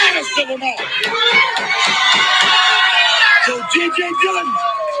baddest of them all. So, J.J. Dillon,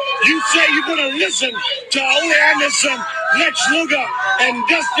 you say you're going to listen to Ole Anderson, Lex Luger, and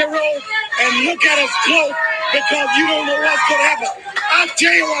Dusty Rhodes and look at us close because you don't know what's going to happen. I'll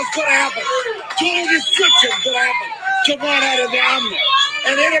tell you what's going to happen. Total destruction is going to happen tomorrow night in the Omni.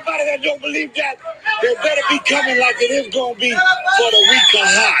 And anybody that don't believe that, they better be coming like it is going to be for the week of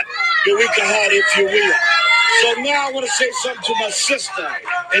heart. The week of heart, if you will. So now I want to say something to my sister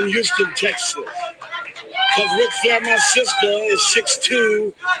in Houston, Texas. Because Ric Flair, my sister, is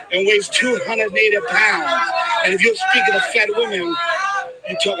 6'2" and weighs 280 pounds. And if you're speaking of fat women,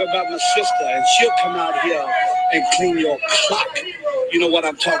 you talk about my sister, and she'll come out here and clean your clock. You know what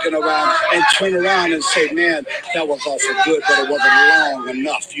I'm talking about? And turn around and say, man, that was awful good, but it wasn't long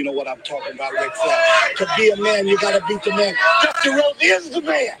enough. You know what I'm talking about, Ric Flair? To be a man, you got to beat the man. Dusty Rhodes is the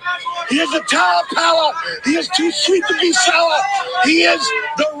man. He is a tower power. He is too sweet to be sour. He is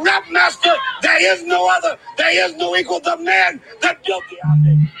the rap master. There is no other. There is no equal. The man that built the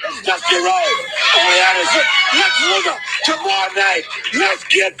Omni. It's Dusty Rhodes. Ole Anderson, Lex Luger. Tomorrow night, let's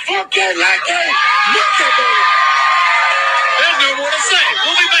get funky like a monkey, baby. There's no more to say.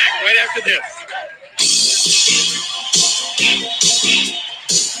 We'll be back right after this.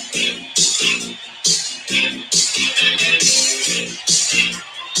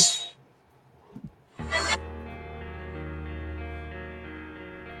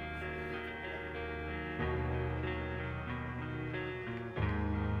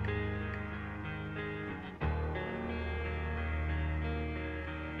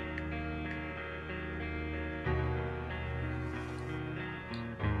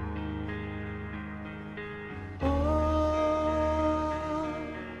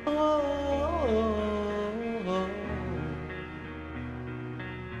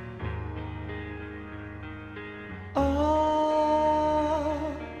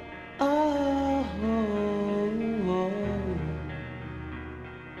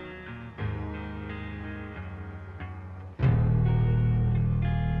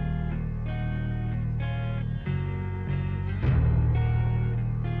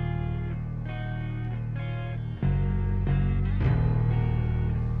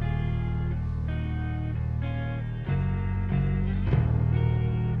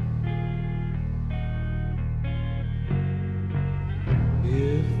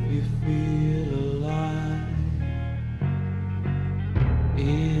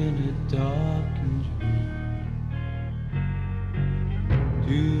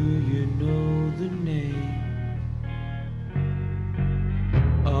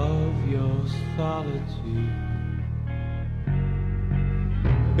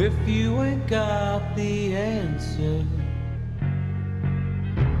 If you ain't got the answer,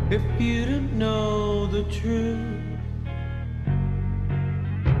 if you don't know the truth,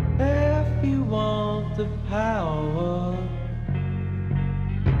 if you want the power,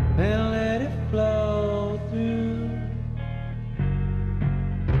 and let it flow through.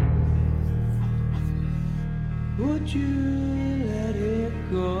 Would you let it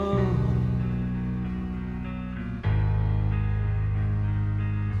go?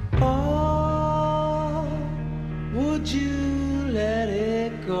 Oh, would you let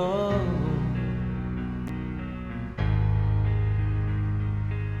it go?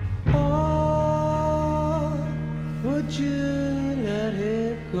 Oh, would you let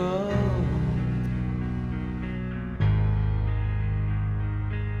it go?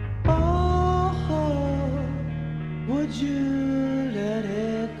 Oh, would you let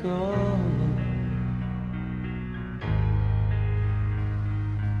it go?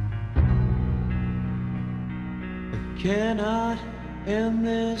 I cannot end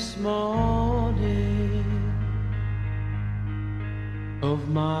this morning of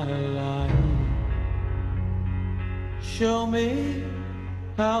my life. Show me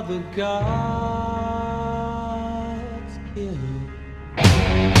how the gods kill.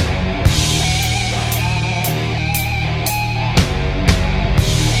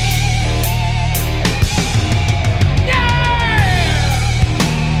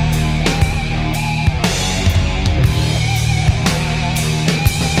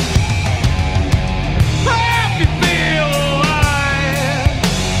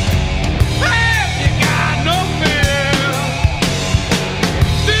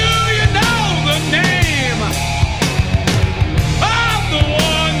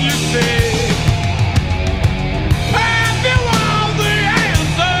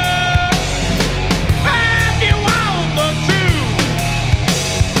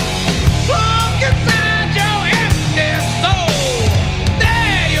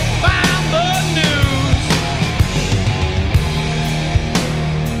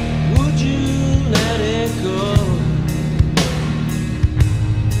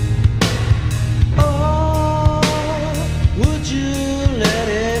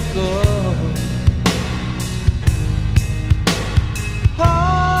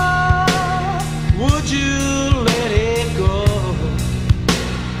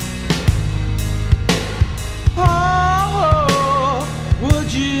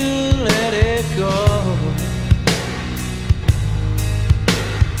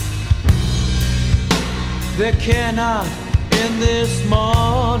 There cannot in this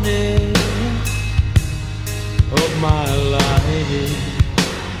morning of my life.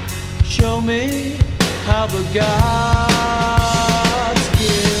 Show me how the gods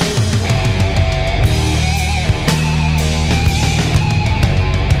kill.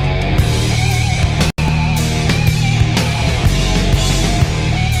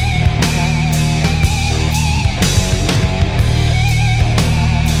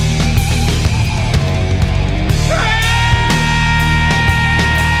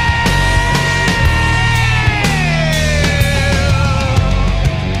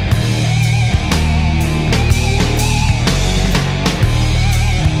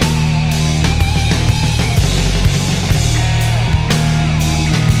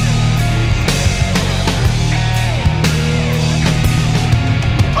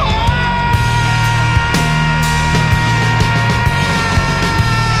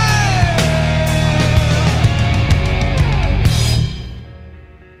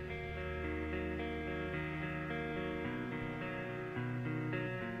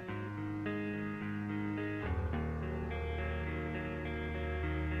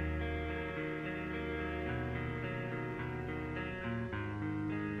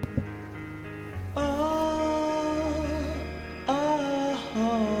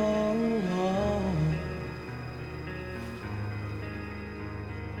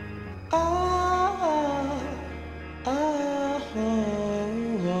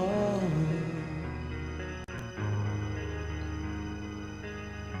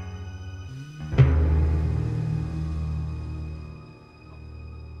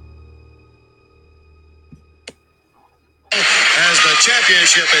 As the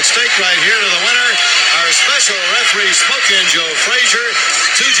championship at stake right here to the winner, our special referee, Smokin' Joe Frazier,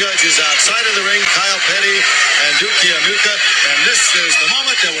 two judges outside of the ring, Kyle Petty and Duki Anuka, and this is the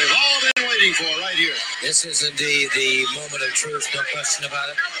moment that we've all been waiting for right here. This is indeed the moment of truth, no question about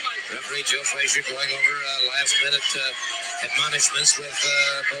it. Referee Joe Frazier going over last-minute admonishments with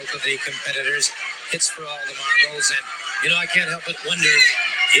both of the competitors. Hits for all the marbles, and, you know, I can't help but wonder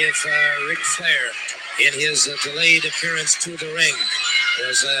if Ric Flair, in his delayed appearance to the ring,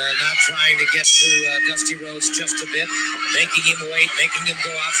 was not trying to get to Dusty Rhodes just a bit, making him wait, making him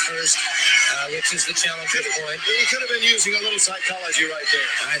go out first, which is the challenger's point. He could have been using a little psychology right there.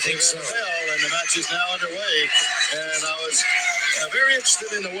 I think so. And the match is now underway, and I was very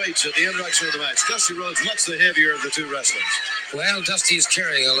interested in the weights at the introduction of the match. Dusty Rhodes, much the heavier of the two wrestlers. Well, Dusty's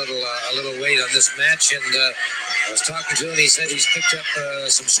carrying a little weight on this match, and I was talking to him. He said he's picked up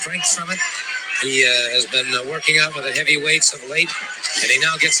some strength from it. He has been working out with the heavy weights of late, and he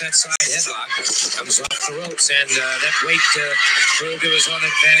now gets that side headlock, comes off the ropes, and that weight proved to his own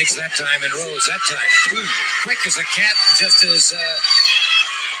advantage that time, and Rhodes that time, quick as a cat, just as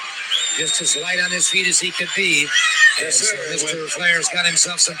light on his feet as he could be. Yes, sir. Mr. Flair's got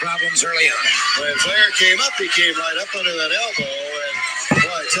himself some problems early on. When Flair came up, he came right up under that elbow, and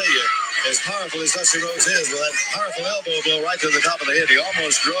boy, I tell you, as powerful as Dusty Rhodes is, with that powerful elbow blow right to the top of the head, he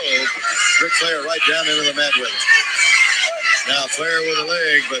almost drove Ric Flair right down into the mat with it. Now Flair with a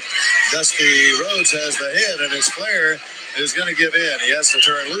leg, but Dusty Rhodes has the head, and his Flair is going to give in. He has to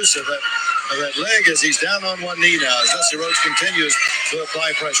turn loose of that leg as he's down on one knee now, as Dusty Rhodes continues to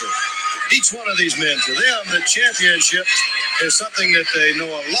apply pressure. Each one of these men, to them, the championship is something that they know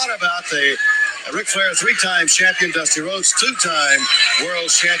a lot about. Ric Flair, 3-time champion, Dusty Rhodes, 2-time world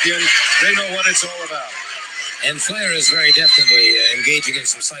champion. They know what it's all about. And Flair is very definitely engaging in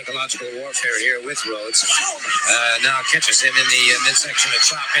some psychological warfare here with Rhodes. Now catches him in the midsection, a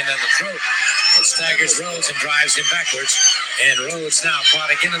chop in on the throat. It staggers Rhodes and drives him backwards. And Rhodes now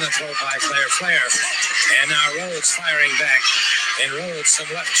caught again in the throat by Flair. And now Rhodes firing back. And Rhodes some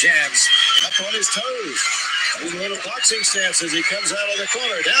left jabs. Up on his toes. Doing a little boxing stance as he comes out of the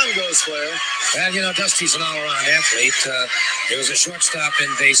corner. Down goes Flair. Well, you know, Dusty's an all-around athlete. He was a shortstop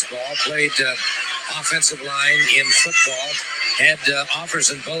in baseball, played offensive line in football, had offers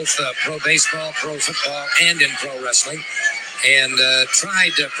in both pro baseball, pro football, and in pro wrestling, and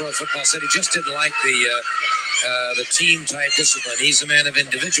tried pro football. Said he just didn't like the team-type discipline. He's a man of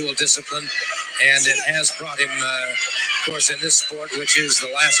individual discipline, and it has brought him, of course, in this sport, which is the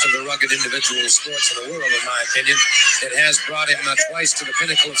last of the rugged individual sports in the world, in my opinion, it has brought him twice to the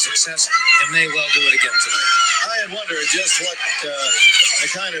pinnacle of success, and may well do it again tonight. I had wondered just what the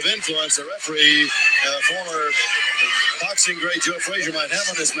kind of influence the referee, former boxing great Joe Frazier, might have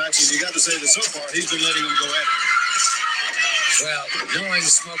on this match, and you got to say that so far he's been letting him go at it. Well, knowing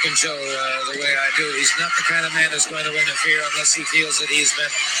Smoking Joe the way I do, he's not the kind of man who's going to interfere unless he feels that he's been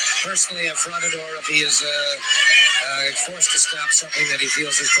personally affronted, or if he is forced to stop something that he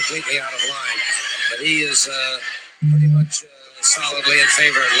feels is completely out of line. But he is pretty much solidly in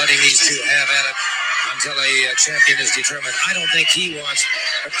favor of letting these two have at it until a champion is determined. I don't think he wants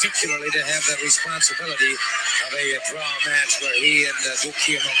particularly to have the responsibility of a draw match where he and Duke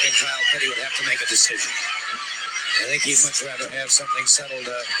Keomoke and Kyle Petty would have to make a decision. I think he'd much rather have something settled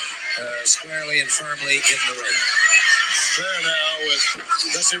squarely and firmly in the ring. Flair now with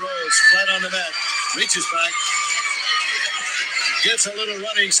Dusty Rhodes flat on the mat, reaches back, gets a little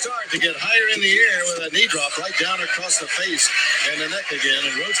running start to get higher in the air with a knee drop right down across the face and the neck again,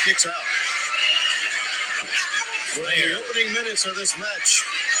 and Rhodes kicks out. For the opening minutes of this match,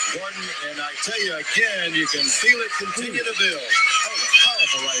 Gordon, and I tell you again, you can feel it continue to build. Oh, a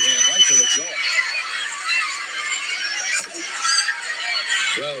powerful right hand right to the jaw.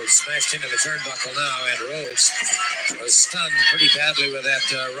 Rhodes smashed into the turnbuckle now, and Rhodes was stunned pretty badly with that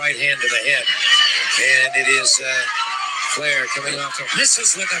right hand to the head. And it is Flair coming off the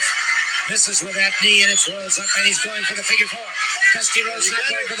misses with that knee, and it's Rhodes up, and he's going for the figure four. Dusty Rhodes not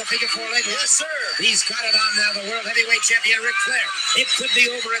going for the figure four leg. Yes, sir. He's got it on now, the world heavyweight champion Ric Flair. It could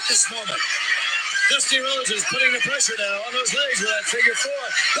be over at this moment. Dusty Rhodes is putting the pressure now on those legs with that figure four.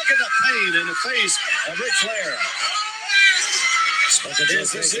 Look at the pain in the face of Ric Flair.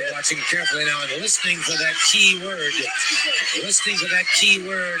 Watching carefully now and listening for that key word. Listening for that key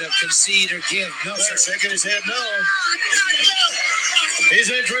word of concede or give. No, sir. Shaking his head, no. He's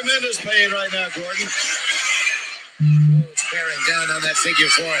in tremendous pain right now, Gordon. Rhodes bearing down on that figure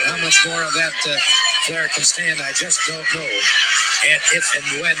four, and how much more of that Flair can stand, I just don't know. And if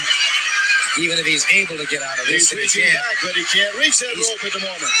and when, even if he's able to get out of this, he's reaching back, but he can't reach that rope at the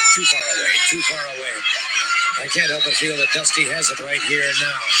moment. Too far away. I can't help but feel that Dusty has it right here and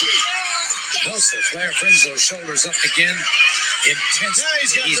now. No, sir. Flair brings those shoulders up again. Intense. Now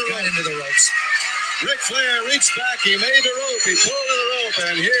he's got into the ropes. Ric Flair reached back. He made the rope. He pulled to the rope.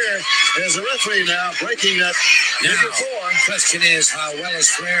 And here is the referee now breaking that figure four. The question is, how well is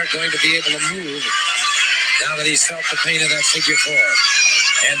Flair going to be able to move now that he's felt the pain of that figure four?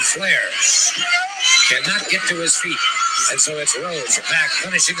 And Flair cannot get to his feet. And so it's Rhodes back,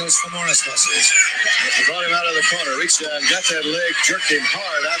 punishing those femoris muscles. He brought him out of the corner, reached down, got that leg, jerked him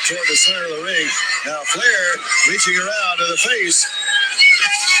hard out toward the center of the ring. Now Flair reaching around to the face.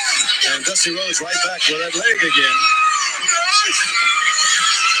 And Dusty Rhodes right back with that leg again.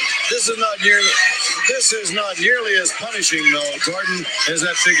 This is not nearly, this is not nearly as punishing, though, Gordon, as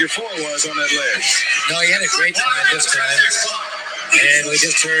that figure 4 was on that leg. No, he had a great time this time. And we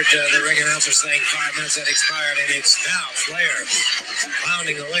just heard the ring announcer saying 5 minutes had expired, and it's now Flair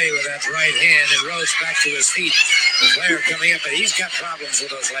pounding away with that right hand, and Rhodes back to his feet. Flair coming up, and he's got problems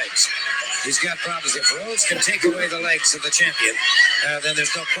with those legs. He's got problems. If Rhodes can take away the legs of the champion, then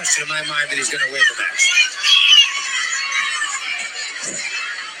there's no question in my mind that he's going to win the match.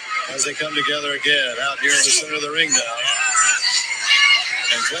 As they come together again, out here in the center of the ring now.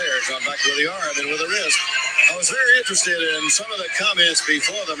 And Flair gone back with the arm and with the wrist. I was very interested in some of the comments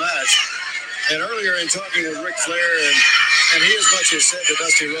before the match. And earlier in talking with Ric Flair, and he as much as said to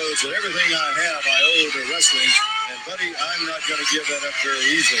Dusty Rhodes that everything I have I owe to wrestling. And buddy, I'm not going to give that up very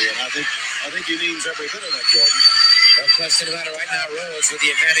easily. And I think he means every bit of that, Gordon. No question about it. Right now, Rhodes with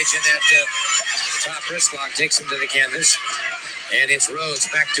the advantage in that top wrist lock takes him to the canvas. And it's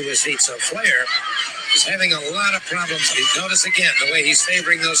Rhodes back to his feet. So Flair is having a lot of problems. Notice again the way he's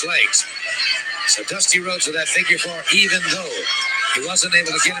favoring those legs. So Dusty Rhodes with that figure 4, even though he wasn't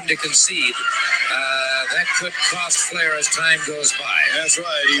able to get him to concede, that could cost Flair as time goes by. That's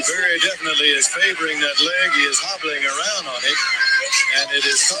right. He very definitely is favoring that leg. He is hobbling around on it, and it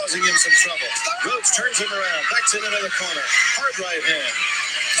is causing him some trouble. Rhodes turns him around, backs him into the corner. Hard right hand.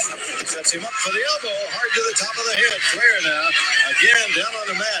 Sets him up for the elbow, hard to the top of the head. Flair now, again down on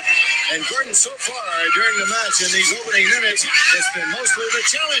the mat. And Gordon, so far during the match in these opening minutes, it's been mostly the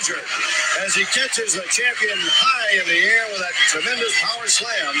challenger as he catches the champion high in the air with that tremendous power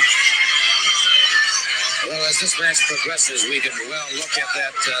slam. Well, as this match progresses, we can well look at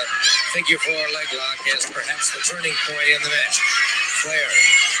that figure 4 leg lock as perhaps the turning point in the match. Flair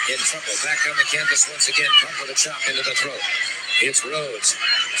in trouble, back on the canvas once again, pump with a chop into the throat. It's Rhodes,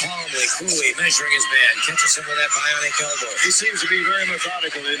 calmly, coolly measuring his man, catches him with that bionic elbow. He seems to be very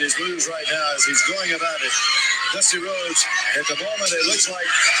methodical in his moves right now as he's going about it. Dusty Rhodes, at the moment, it looks like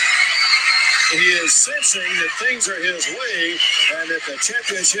he is sensing that things are his way and that the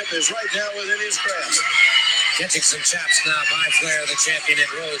championship is right now within his grasp. Catching some chops now by Flair, the champion, in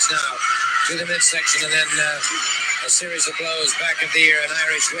Rhodes now to the midsection, and then a series of blows back of the ear, an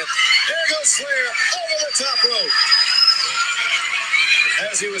Irish whip. There goes Flair over the top rope.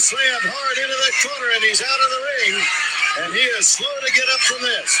 As he was slammed hard into that corner, and he's out of the ring, and he is slow to get up from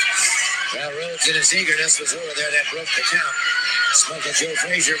this. Well, Rhodes in his eagerness was over there, that broke the count. Smoking Joe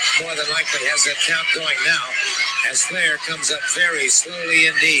Frazier more than likely has that count going now, as Flair comes up very slowly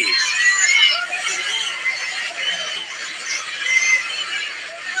indeed.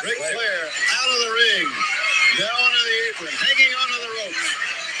 Ric Flair out of the ring, down to the apron, hanging onto the ropes.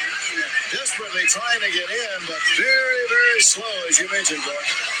 Desperately trying to get in, but very, very slow, as you mentioned, Gordon.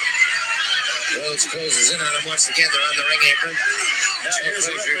 Rhodes closes in on him once again. They're on the ring apron. Now here's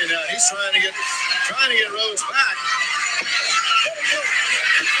the referee now. He's trying to get Rhodes back.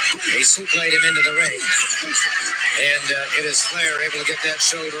 He supleted him into the ring. And it is Flair able to get that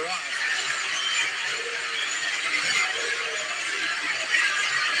shoulder off.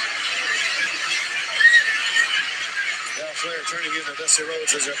 Flair turning into Dusty Rhodes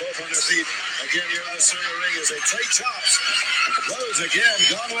as they're both on their feet. Again, here in the center of the ring as they trade chops. Rhodes again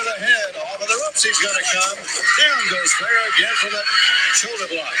gone with a head. Off of the ropes he's going to come. Down goes Flair again from the shoulder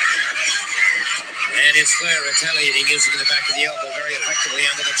block. And it's Flair retaliating, using the back of the elbow very effectively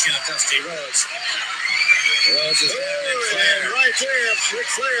under the chin of Dusty Rhodes. Rhodes is down, and Flair. And right there, Ric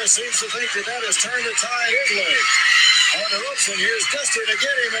Flair seems to think that has turned the tide his way. On the ropes, and here's Dusty to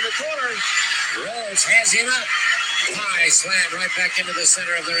get him in the corner. Rhodes has him up. High slam right back into the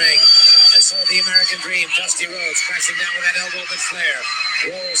center of the ring. And so the American Dream, Dusty Rhodes, crashing down with that elbow, but Flair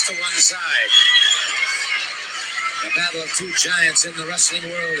rolls to one side. A battle of two giants in the wrestling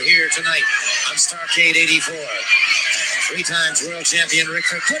world here tonight on Starrcade 84. 3 times world champion Ric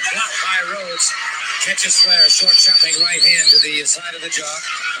Flair, good block by Rhodes. Catches Flair, short chopping right hand to the side of the jaw.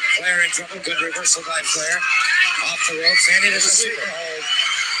 Flair in trouble, good reversal by Flair. Off the ropes, and it is a super hold.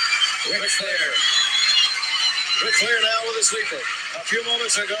 Ric Flair. Ric Flair now with a sleeper. A few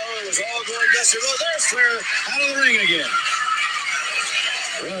moments ago, it was all going Dusty Rhodes. There's Flair out of the ring again.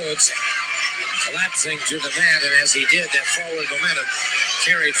 Rhodes collapsing to the mat, and as he did, that forward momentum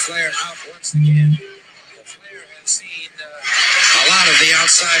carried Flair out once again. Flair has seen a lot of the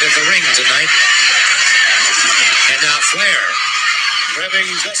outside of the ring tonight. And now Flair, grabbing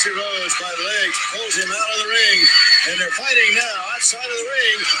Dusty Rhodes by the legs, pulls him out of the ring. And they're fighting now outside of the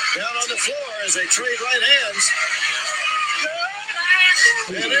ring, down on the floor as they trade right hands.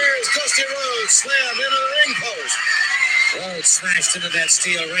 And there's Dusty Rhodes slammed into the ring post. Rhodes smashed into that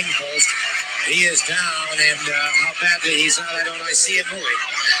steel ring post. He is down, and how badly he's out, I don't know. I see him moving.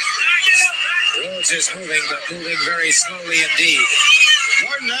 Rhodes is moving, but moving very slowly indeed.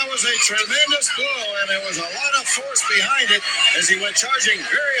 Gordon, that was a tremendous blow, and there was a lot of force behind it as he went charging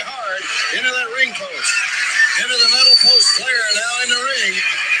very hard into that ring post. Into the metal post, Flair now in the ring.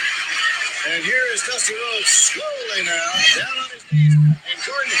 And here is Dusty Rhodes slowly now, down on his knees. And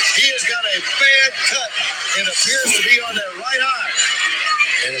Gordon, he has got a bad cut. It appears to be on that right eye.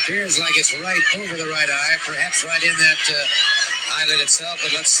 It appears like it's right over the right eye, perhaps right in that eyelid itself,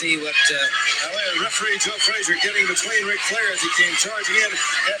 but let's see what... referee Joe Frazier getting between Ric Flair as he came charging in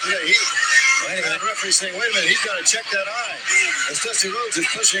after that. The referee saying, wait a minute, he's got to check that eye. As Dusty Rhodes is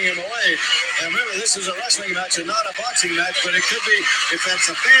pushing him away. And remember, this is a wrestling match and not a boxing match, but it could be, if that's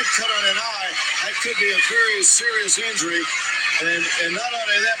a bad cut on an eye, that could be a very serious injury. And not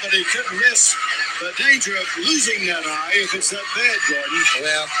only that, but he could risk the danger of losing that eye if it's that bad, Gordon.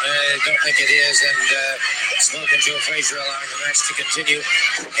 Well, I don't think it is, and Smoke and Joe Frazier allowing the match to continue.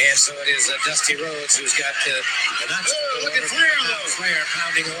 And so it is Dusty Rhodes who's got the look at Flair, though. Flair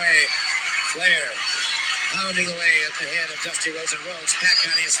pounding away. Flair pounding away at the head of Dusty Rhodes, and Rhodes back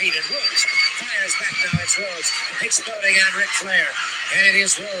on his feet, and Rhodes fires back now. It's Rhodes exploding on Ric Flair, and it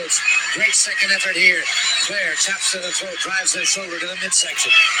is Rhodes. Great second effort here. Flair chops to the throat, drives the shoulder to the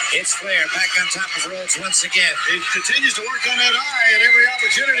midsection. It's Flair back on top of Rhodes once again. He continues to work on that eye at every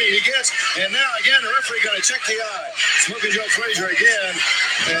opportunity he gets, and now again the referee going to check the eye. Smoking Joe Frazier again.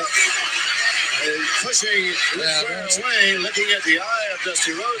 Pushing Flair away, looking at the eye of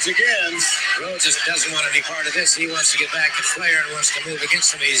Dusty Rhodes again. Rhodes doesn't want any part of this. He wants to get back at Flair and wants to move against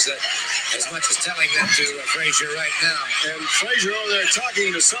him. He's as much as telling that to Frazier right now. And Frazier over there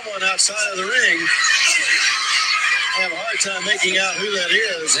talking to someone outside of the ring. I have a hard time making out who that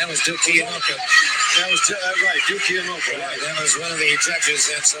is. That was Duke Ionoka. That was right, Duke Ionoka. Right, that was one of the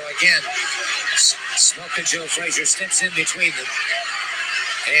judges. And so again, Smoking Joe Frazier steps in between them.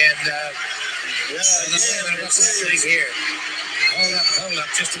 And what's happening here? Hold up,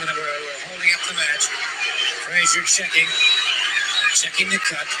 just a minute. We're holding up the match. Frazier checking the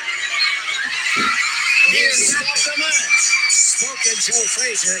cut. He has stopped the match. Smoking Joe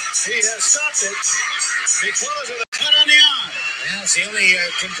Frazier. He has stopped it because of the cut on the eye. Well, it's the only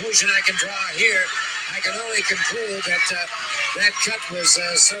conclusion I can draw here. I can only conclude that that cut was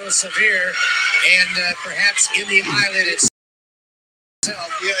so severe and perhaps in the eyelid itself.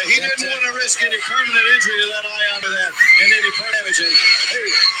 Yeah, he didn't want to risk any permanent injury to that eye onto that and any part damage. And hey,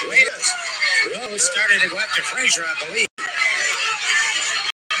 wait a minute. Rhodes started to go after Frazier, I believe.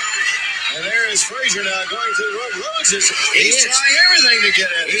 And there is Frazier now going through Rhodes. He's trying everything to get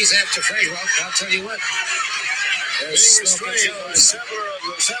at it. He's after Frazier. Well, I'll tell you what. Being restrained by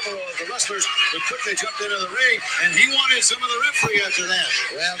several of the wrestlers who quickly jumped into the ring, and he wanted some of the referee after that.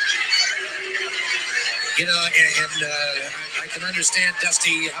 Well, you know, and I can understand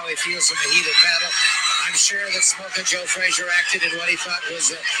Dusty, how he feels in the heat of battle. I'm sure that Smoking Joe Frazier acted in what he thought was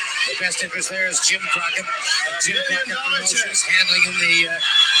the best interest there is Jim Crockett. Jim Crockett Promotions handling him the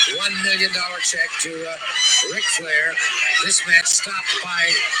 $1 million check to Ric Flair. This match stopped by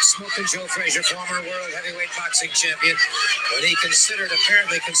Smoking Joe Frazier, former world heavyweight boxing champion, but he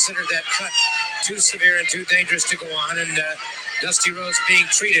apparently considered that cut too severe and too dangerous to go on, and Dusty Rhodes being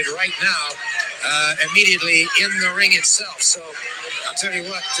treated right now immediately in the ring itself. So I'll tell you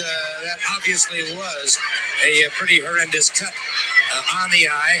what, that obviously was a pretty horrendous cut on the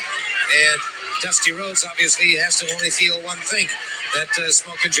eye, and Dusty Rhodes obviously has to only feel one thing, that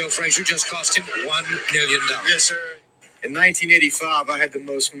Smoking Joe Frazier just cost him $1 million. Yes, sir. In 1985, I had the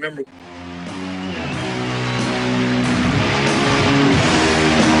most memorable...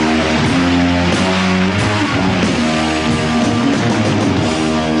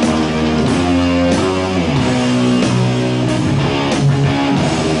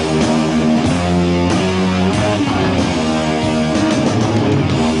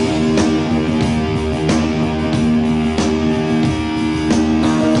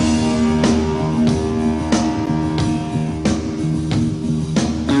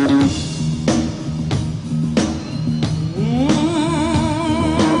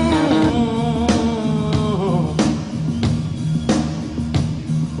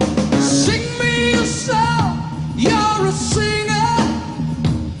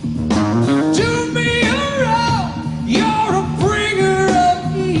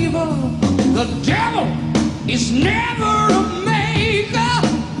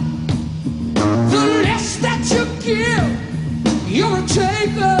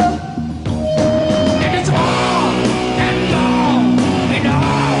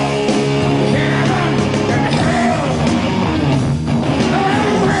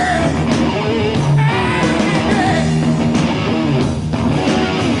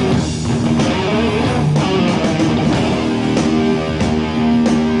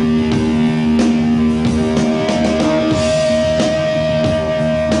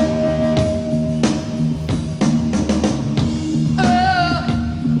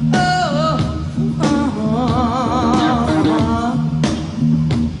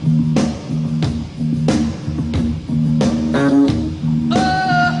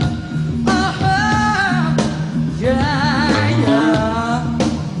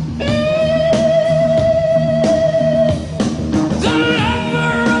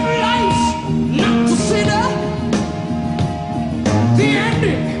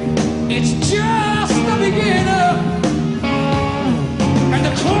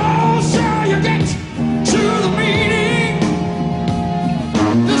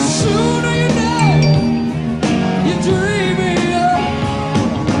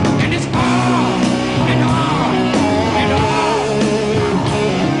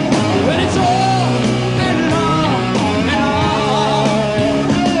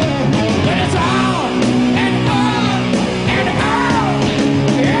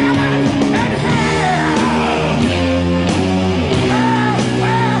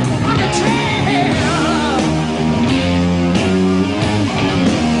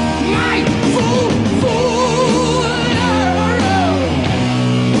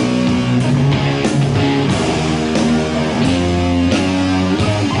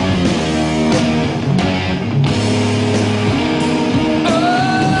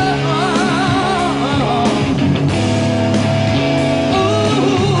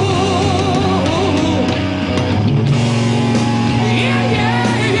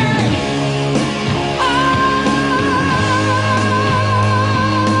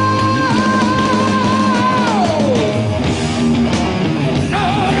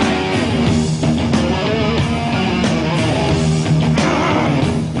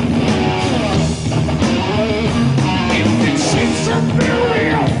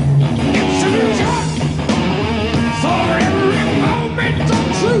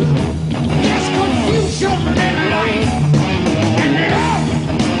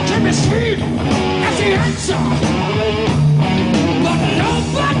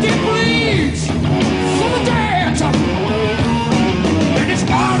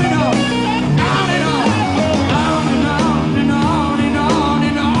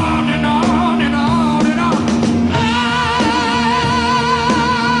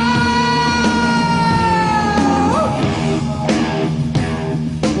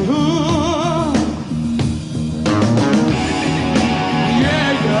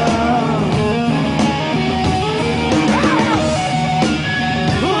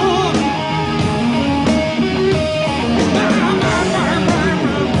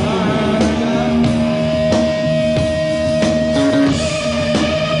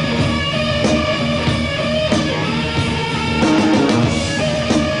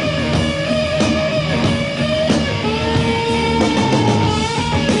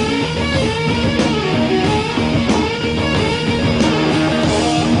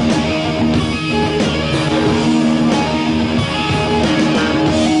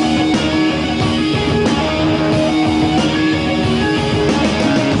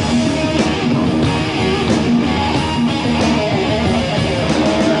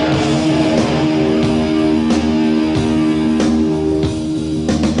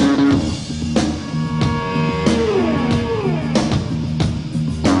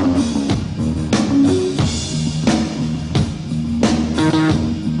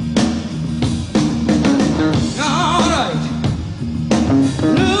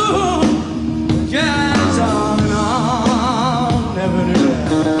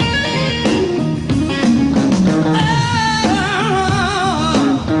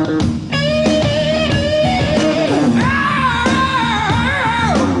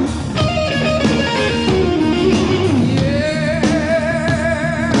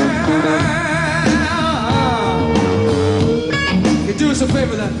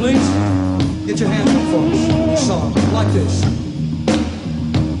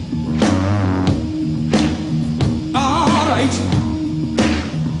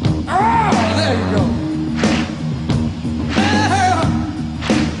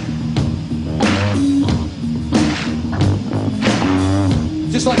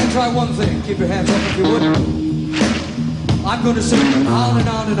 Just like to try one thing. Keep your hands up if you would. I'm going to sing on and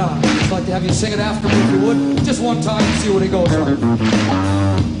on and on. Just like to have you sing it after me if you would. Just one time and see what it goes like.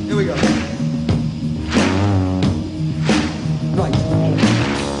 Here we go. Right.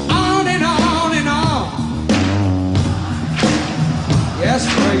 On and on and on. Yes,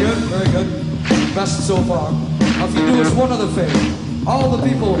 very good, very good. Best so far. Now if you do us one other favor. All the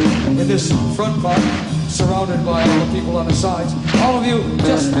people in this front part, surrounded by all the people on the sides, all of you,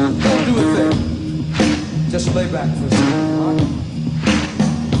 just don't do a thing. Just lay back for a second, all right?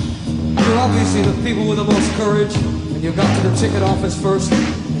 You're obviously the people with the most courage, and you got to the ticket office first,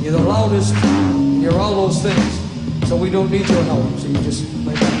 and you're the loudest, and you're all those things. So we don't need your help, so you just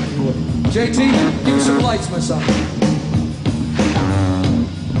lay back if you would. JT, give me some lights, my son.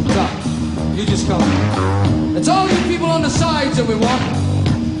 Doc, you just come. It's all you people on the sides that we want.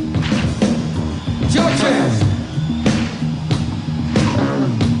 It's your chance.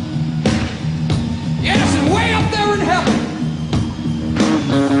 Yes, and way up there in heaven.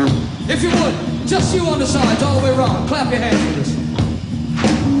 If you would, just you on the sides, all the way around. Clap your hands for this.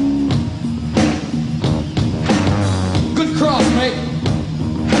 Good cross, mate.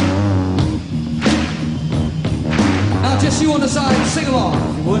 Now just you on the side, sing along,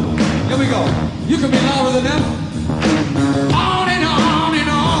 if you would. Here we go. You can be louder than them. On and on and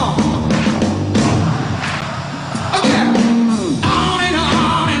on. Again. On and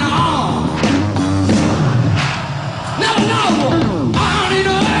on and on. Now another one. On and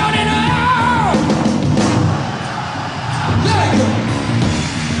on and on. Very good.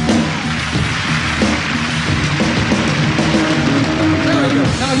 Very good.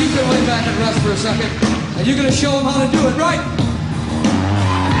 Now you can lay back and rest for a second. And you're going to show them how to do it, right?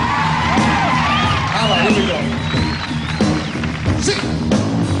 All right, here we go. Sing.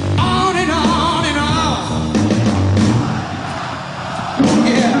 On and on and on.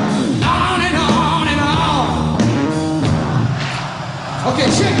 Yeah. On and on and on. Okay,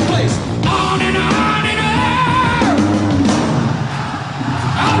 shake it, please. On and on and on.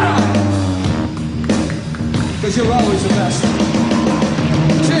 All right. Because you're always the best.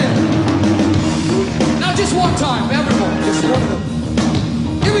 Chin. Now just one time, everyone. Just one of them.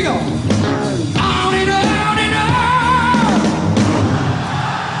 Here we go. On and on and on.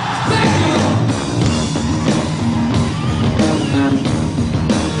 Thank you.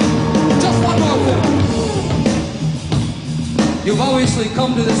 Just one more thing. You've obviously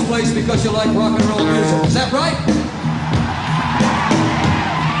come to this place because you like rock and roll music. Is that right?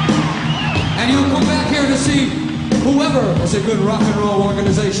 And you come back here to see whoever is a good rock and roll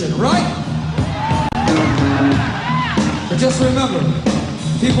organization, right? But just remember,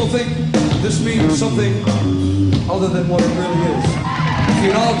 people think this means something other than what it really is. If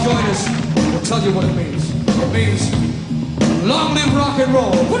you'd all join us, we'll tell you what it means. It means long live rock and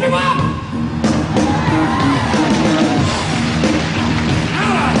roll. Put him up!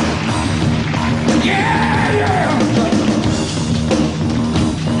 Yeah, yeah!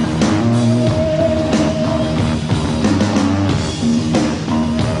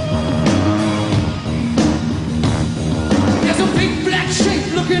 There's a big black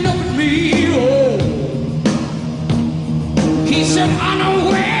shape looking up at me, oh. He said, I know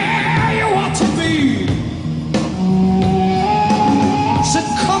where you ought to be. Said,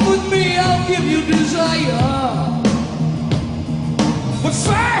 come with me, I'll give you desire. But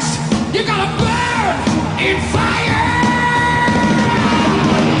first, you gotta burn in fire.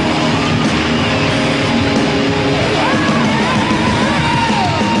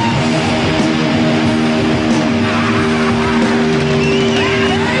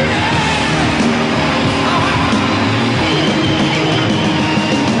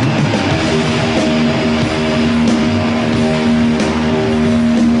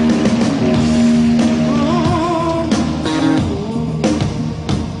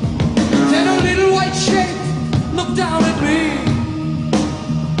 Then a little white shape looked down at me.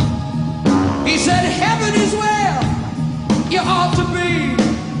 He said, heaven is where you ought to be.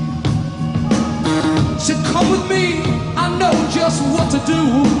 Said, come with me, I know just what to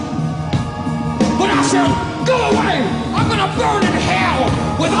do. But I said, go away, I'm gonna burn in hell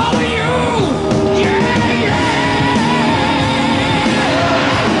with all of you. Yeah, yeah.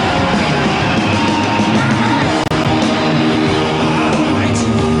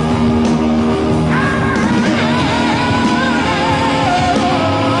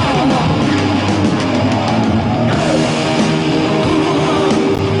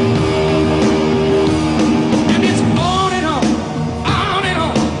 And it's on and on,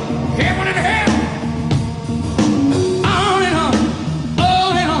 heaven and hell. On and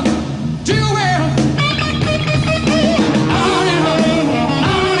on, do it.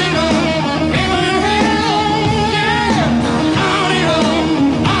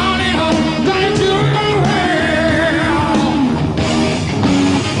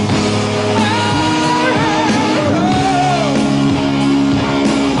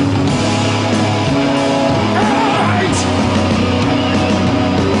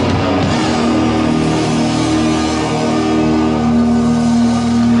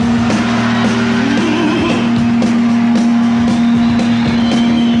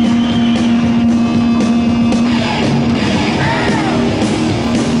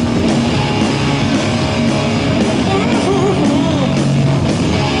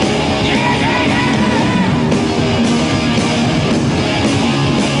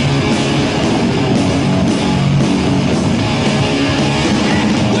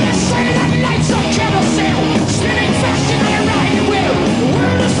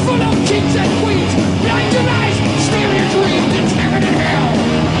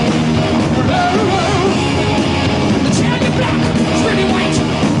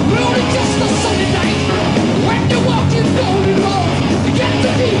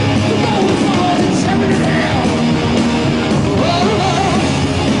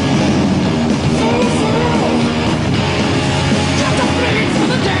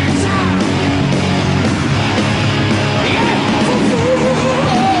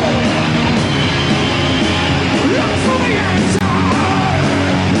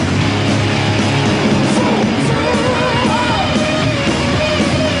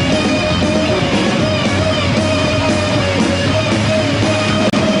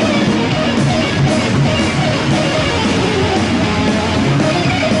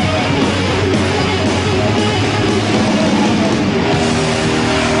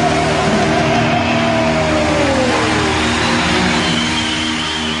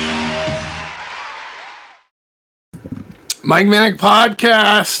 Mike Vanek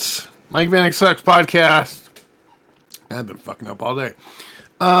podcast. Mike Vanek Sucks podcast. I've been fucking up all day.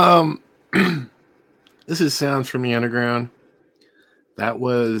 This is Sounds from the Underground. That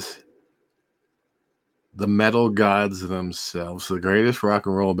was the metal gods themselves, the greatest rock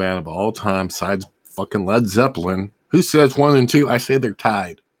and roll band of all time, besides fucking Led Zeppelin. Who says 1 and 2? I say they're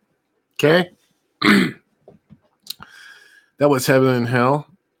tied. Okay? That was Heaven and Hell.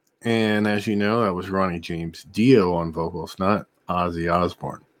 And as you know, that was Ronnie James Dio on vocals, not Ozzy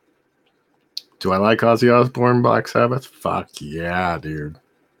Osbourne. Do I like Ozzy Osbourne, Black Sabbath? Fuck yeah, dude.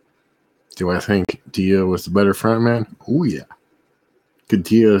 Do I think Dio was the better frontman? Oh yeah. Could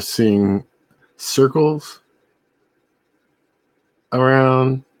Dio sing circles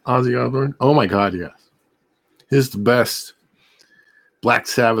around Ozzy Osbourne? Oh my god, yes. He's the best Black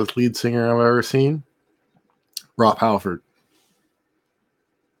Sabbath lead singer I've ever seen. Rob Halford.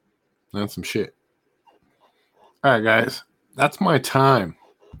 That's some shit. Alright, guys. That's my time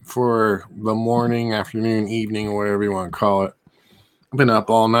for the morning, afternoon, evening, or whatever you want to call it. I've been up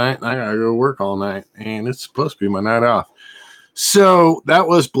all night, and I gotta go work all night, and it's supposed to be my night off. So that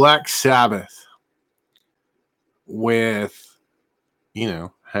was Black Sabbath with,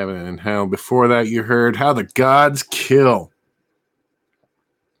 Heaven and Hell. Before that, you heard How the Gods Kill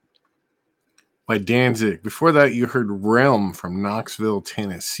by Danzig. Before that, you heard Realm from Knoxville,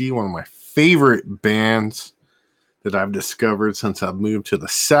 Tennessee, one of my favorite bands that I've discovered since I've moved to the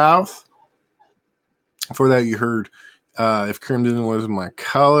South. Before that, you heard If Crimson Was My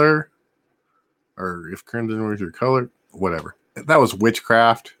Color, or If Crimson Was Your Color, whatever. That was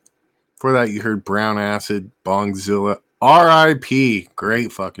Witchcraft. Before that, you heard Brown Acid, Bongzilla, R.I.P.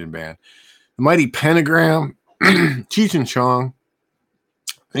 Great fucking band. The Mighty Pentagram, Cheech and Chong,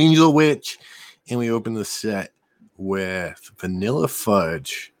 Angel Witch, and we opened the set with Vanilla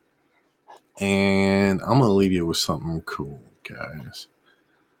Fudge. And I'm going to leave you with something cool, guys.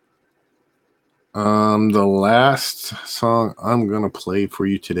 The last song I'm going to play for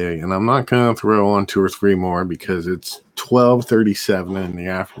you today, and I'm not going to throw on 2 or 3 more because it's 12:37 in the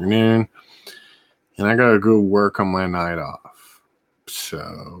afternoon, and I got to go work on my night off.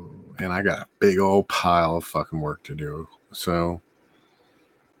 So, and I got a big old pile of fucking work to do. So,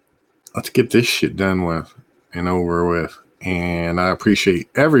 let's get this shit done with and over with. And I appreciate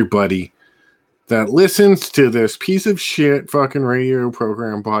everybody that listens to this piece of shit fucking radio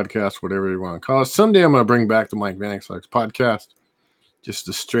program, podcast, whatever you want to call it. Someday I'm going to bring back the Mike Vanek Sucks podcast. Just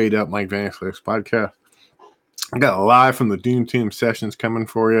a straight up Mike Vanek Sucks podcast. I got a live from the Doom Tomb sessions coming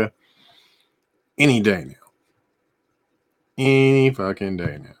for you any day now. Any fucking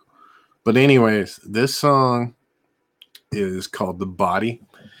day now. But anyways, this song is called The Body.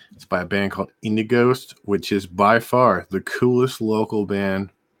 It's by a band called Indighost, which is by far the coolest local band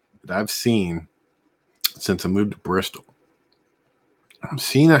that I've seen since I moved to Bristol. I've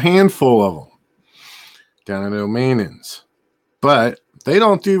seen a handful of them down in O'Manins, but they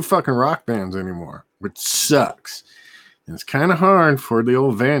don't do fucking rock bands anymore, which sucks. And it's kind of hard for the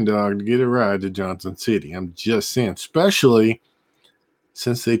old van dog to get a ride to Johnson City. I'm just saying, especially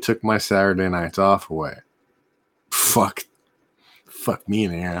since they took my Saturday nights off away. Fuck me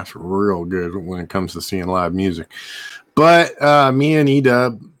in the ass real good when it comes to seeing live music. But me and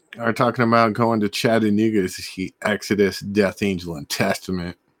E-Dub are talking about going to Chattanooga to see Exodus, Death Angel, and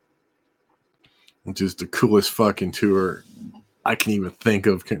Testament, which is the coolest fucking tour I can even think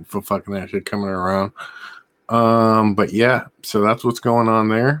of for fucking that shit coming around. But yeah, so that's what's going on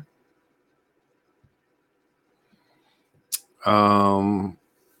there.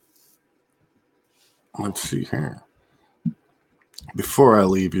 Let's see here. Before I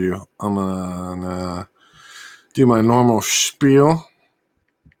leave you, I'm gonna do my normal spiel.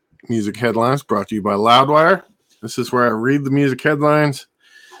 Music headlines brought to you by Loudwire. This is where I read the music headlines,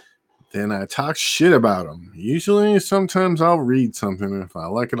 then I talk shit about them. Usually, sometimes I'll read something if I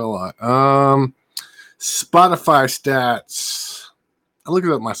like it a lot. Spotify stats. I looked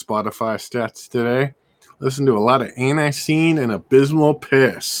up my Spotify stats today. Listened to a lot of Anti-Scene and Abysmal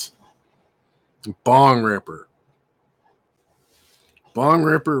Piss. Bong Ripper. Bong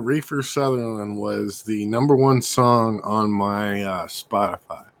Ripper, Reefer Sutherland was the number 1 song on my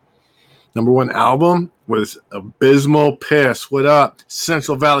Spotify. Number 1 album was Abysmal Piss. What up?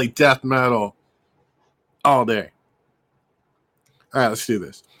 Central Valley Death Metal. All day. All right, let's do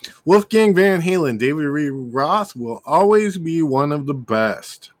this. Wolfgang Van Halen, David Lee Roth will always be one of the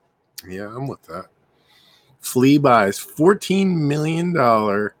best. Yeah, I'm with that. Flea buys $14 million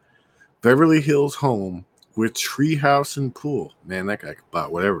Beverly Hills home with treehouse and pool. Man, that guy can buy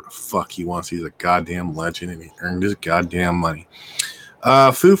whatever the fuck he wants. He's a goddamn legend, and he earned his goddamn money.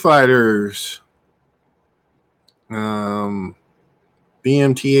 Foo Fighters BMTH,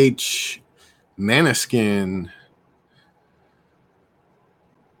 Maneskin.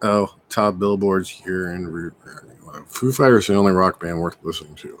 Oh, top billboards here in Foo Fighters are the only rock band worth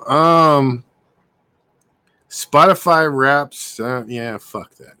listening to. Spotify raps. Yeah,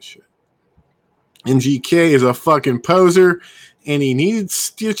 fuck that shit. MGK is a fucking poser, and he needed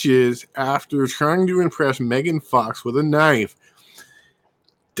stitches after trying to impress Megan Fox with a knife.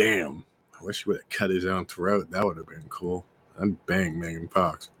 Damn. I wish he would have cut his own throat. That would have been cool. I'd bang Megan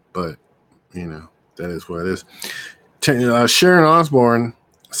Fox. But, you know, that is what it is. Sharon Osbourne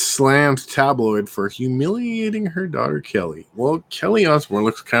slams tabloid for humiliating her daughter Kelly. Well, Kelly Osbourne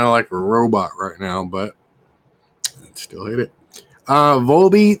looks kind of like a robot right now, but I'd still hate it.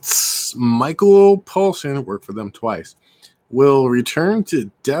 Volbeat's Michael Paulson, worked for them twice, will return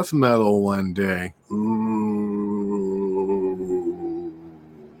to death metal one day. Ooh.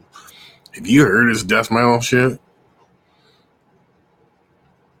 Have you heard his death metal shit?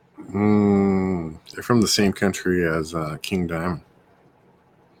 They're from the same country as King Diamond.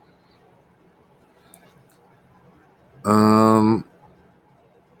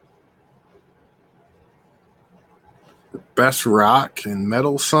 Best rock and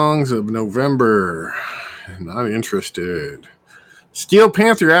metal songs of November. Not interested. Steel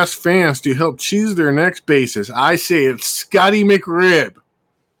Panther asks fans to help choose their next bassist. I say it's Scotty McRib.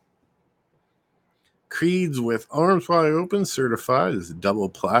 Creed's With Arms Wide Open certified as a double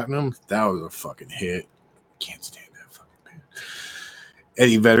platinum. That was a fucking hit. Can't stand that fucking band.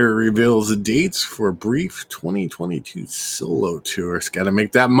 Eddie Vedder reveals the dates for a brief 2022 solo tour. It's got to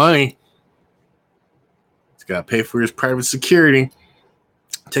make that money. He's got to pay for his private security.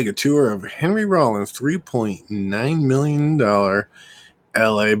 Take a tour of Henry Rollins' $3.9 million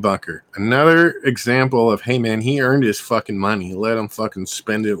LA bunker. Another example of, hey man, he earned his fucking money. Let him fucking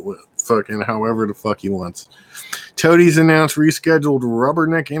spend it with fucking however the fuck he wants. Toadies announced rescheduled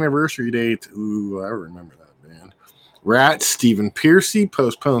Rubberneck anniversary date. Ooh, I remember that band. Rat Stephen Piercy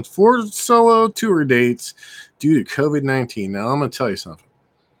postpones 4 solo tour dates due to COVID-19. Now I'm gonna tell you something.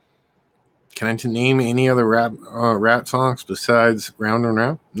 Can I name any other Rat songs besides Round and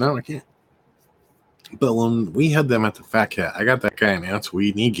Round? No, I can't. But when we had them at the Fat Cat, I got that guy an ounce of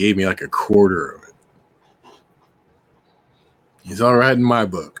weed, and he gave me like a quarter of it. He's all right in my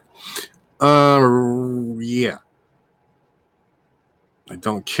book. Yeah. I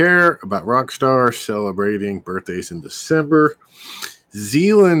don't care about Rockstar celebrating birthdays in December.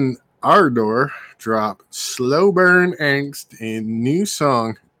 Zealand Ardor dropped Slow Burn Angst and new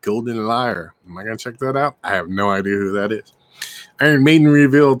song Golden Liar. Am I going to check that out? I have no idea who that is. Iron Maiden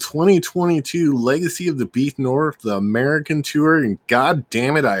revealed 2022 Legacy of the Beast North, the American tour, and god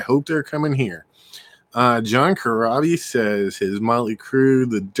damn it, I hope they're coming here. John Corabi says his Motley Crue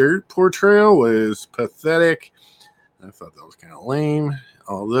The Dirt portrayal was pathetic. I thought that was kind of lame,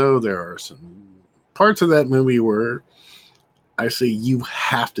 although there are some parts of that movie where I say you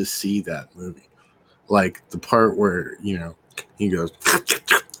have to see that movie. Like the part where, you know, he goes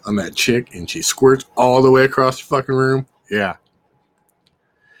on that chick and she squirts all the way across the fucking room. Yeah.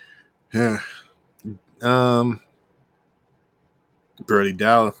 Yeah. Brody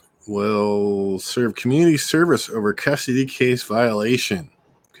Dow will serve community service over custody case violation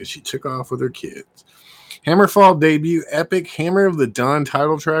because she took off with her kids. Hammerfall debut epic Hammer of the Dawn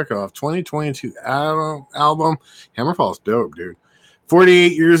title track off 2022 album. Hammerfall's dope, dude.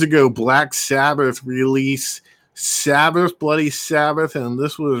 48 years ago, Black Sabbath released Sabbath, Bloody Sabbath, and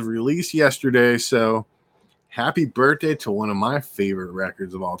this was released yesterday, so happy birthday to one of my favorite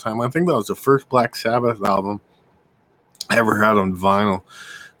records of all time. I think that was the first Black Sabbath album I ever had on vinyl.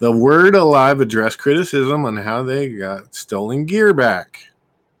 The Word Alive addressed criticism on how they got stolen gear back.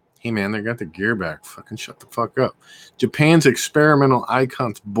 Hey man, they got the gear back. Fucking shut the fuck up. Japan's experimental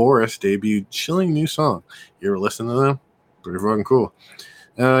icons Boris debuted chilling new song. You ever listen to them? Pretty fucking cool.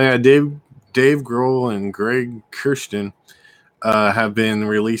 Yeah, Dave Grohl and Greg Kirsten have been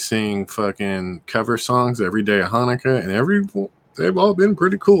releasing fucking cover songs every day of Hanukkah, and they've all been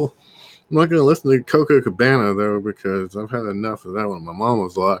pretty cool. I'm not going to listen to Coco Cabana, though, because I've had enough of that when my mom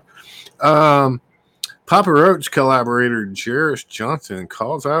was alive. Papa Roach collaborator Jarris Johnson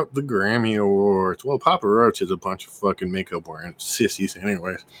calls out the Grammy Awards. Well, Papa Roach is a bunch of fucking makeup wearing sissies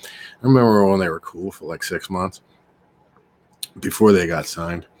anyways. I remember when they were cool for like 6 months before they got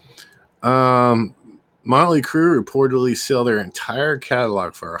signed. Motley Crue reportedly sell their entire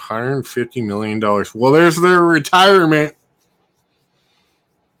catalog for $150 million. Well, there's their retirement.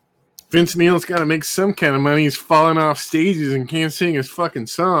 Vince Neil's got to make some kind of money. He's falling off stages and can't sing his fucking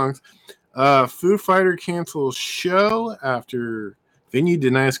songs. Foo Fighter cancels show after venue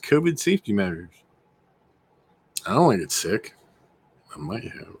denies COVID safety measures. I don't like it sick. I might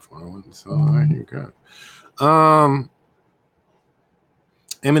have. I wouldn't say there you go.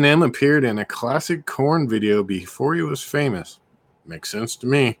 Eminem appeared in a classic Korn video before he was famous. Makes sense to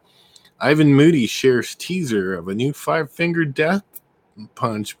me. Ivan Moody shares teaser of a new Five Finger Death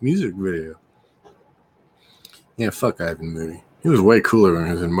Punch music video. Yeah, fuck Ivan Moody. He was way cooler when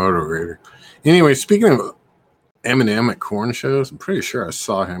he was in Moto Raider. Anyway, speaking of Eminem at Korn shows, I'm pretty sure I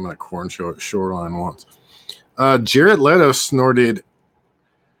saw him at a Korn show at Shoreline once. Jared Leto snorted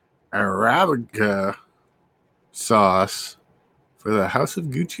Arabica sauce for the House of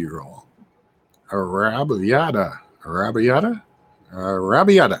Gucci roll. Arabiata.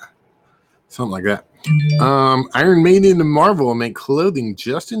 Something like that. Iron Maiden and Marvel make clothing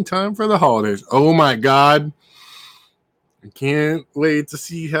just in time for the holidays. Oh my God. I can't wait to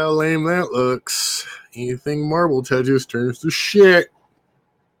see how lame that looks. Anything Marvel touches turns to shit.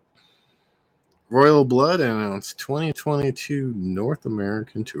 Royal Blood announced 2022 North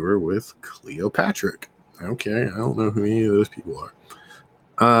American tour with Cleopatra. Okay, I don't know who any of those people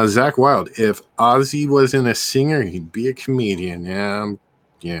are. Zach Wilde, if Ozzy wasn't a singer, he'd be a comedian.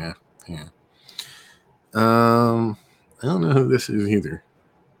 Yeah. I don't know who this is either.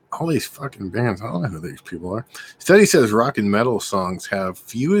 All these fucking bands, I don't know who these people are. Study says rock and metal songs have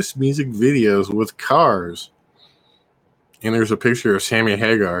fewest music videos with cars. And there's a picture of Sammy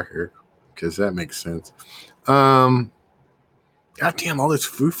Hagar here, because that makes sense. Goddamn, all this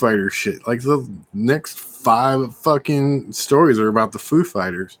Foo Fighters shit. Like the next 5 fucking stories are about the Foo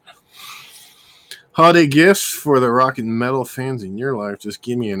Fighters. Holiday gifts for the rock and metal fans in your life. Just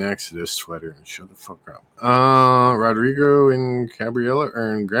give me an Exodus sweater and shut the fuck up. Rodrigo and Gabriella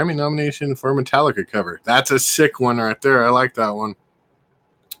earned Grammy nomination for Metallica cover. That's a sick one right there. I like that one.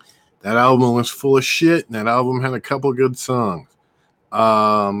 That album was full of shit, and that album had a couple good songs.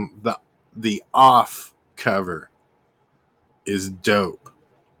 The Off cover is dope.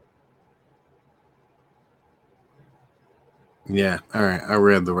 Yeah, all right. I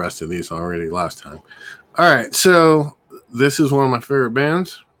read the rest of these already last time. All right, so this is one of my favorite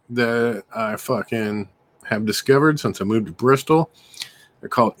bands that I fucking have discovered since I moved to Bristol. They're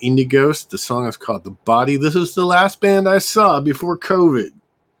called Indie Ghost. The song is called The Body. This is the last band I saw before COVID.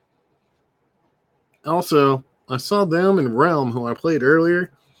 Also, I saw them in Realm, who I played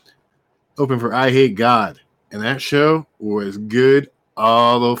earlier, open for I Hate God. And that show was good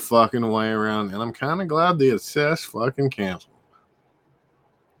all the fucking way around. And I'm kind of glad the Assess fucking canceled.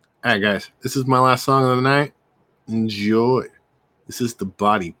 All right, guys. This is my last song of the night. Enjoy. This is The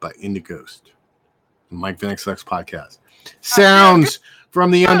Body by Indie Ghost. Mike Vanek Sucks Podcast. Sounds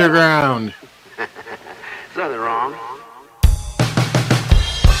from the underground. There's nothing wrong.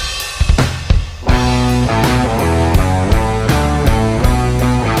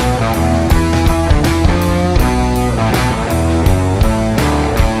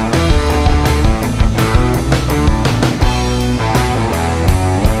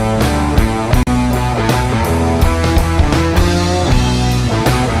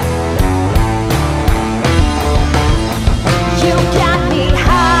 You got me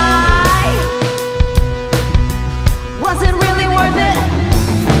high.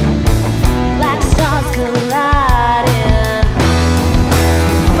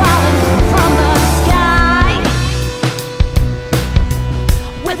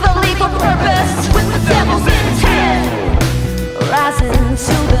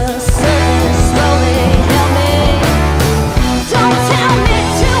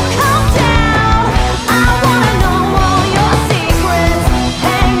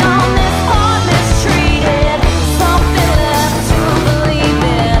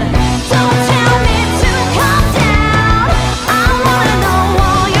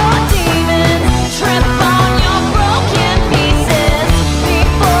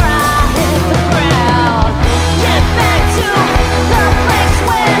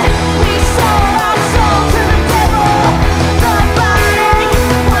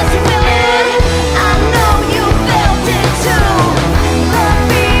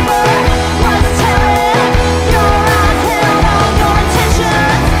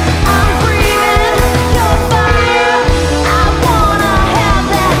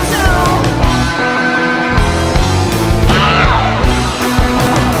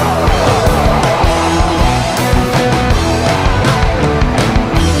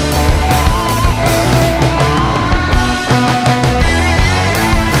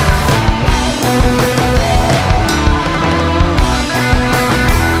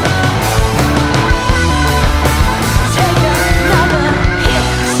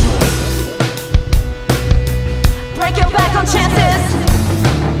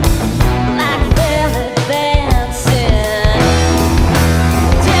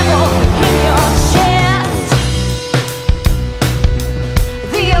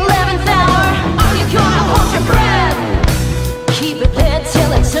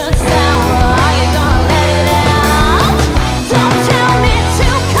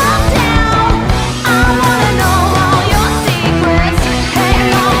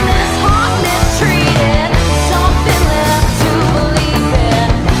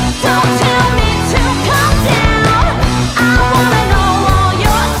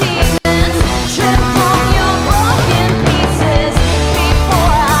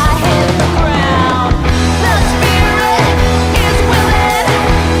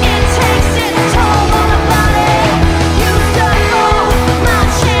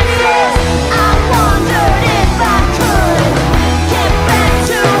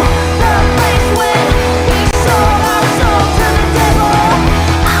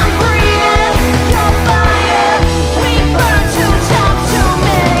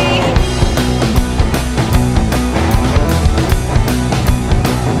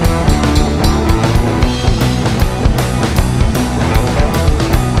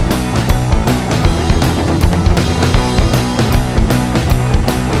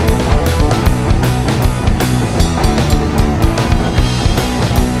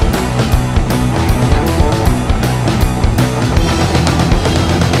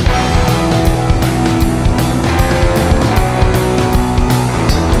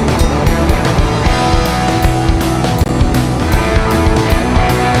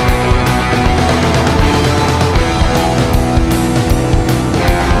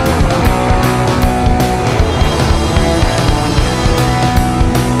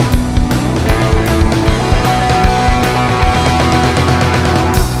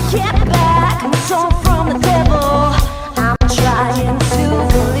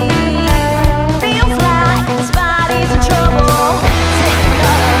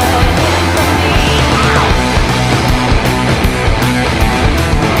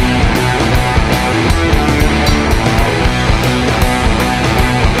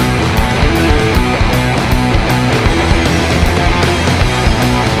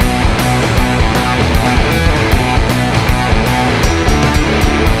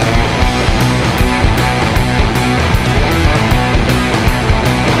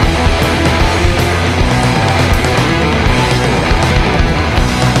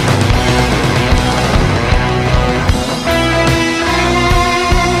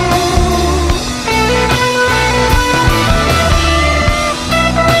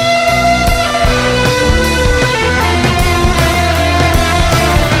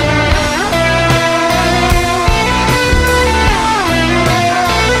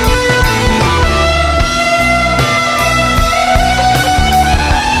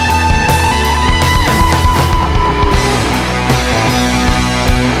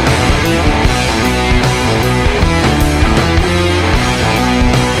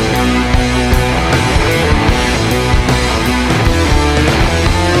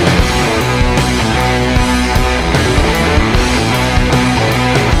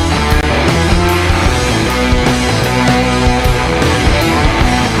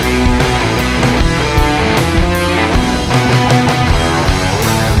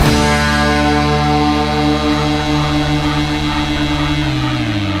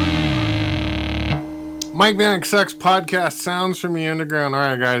 Mike Vanek Sucks podcast, Sounds from the Underground. All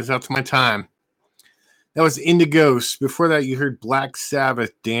right, guys, that's my time. That was Indigos. Before that, you heard Black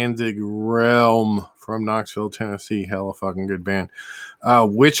Sabbath, Danzig Realm from Knoxville, Tennessee. Hella fucking good band.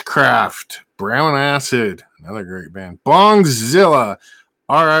 Witchcraft, Brown Acid, another great band. Bongzilla,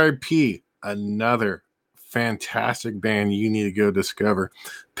 R.I.P., another fantastic band you need to go discover.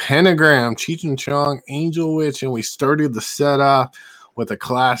 Pentagram, Cheech and Chong, Angel Witch, and we started the set off with a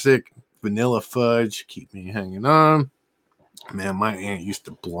classic, Vanilla Fudge, Keep Me Hanging On. Man, my aunt used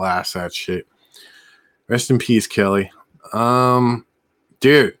to blast that shit. Rest in peace, Kelly.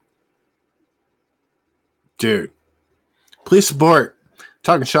 Dude. Please support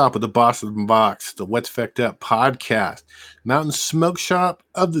Talking Shop with the Boss of the Box, the What's Fecked Up podcast, Mountain Smoke Shop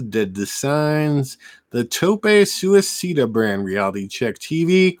of the Dead Designs, the Tope Suicida brand Reality Check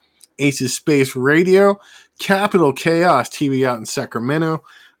TV, Aces Space Radio, Capital Chaos TV out in Sacramento.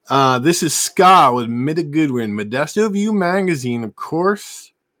 This is Ska with Mida Goodwin, Modesto View Magazine, of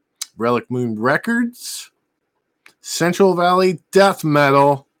course, Relic Moon Records, Central Valley Death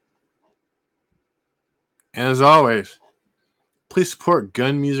Metal, and as always, please support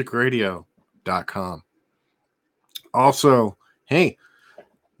gunmusicradio.com. Also, hey,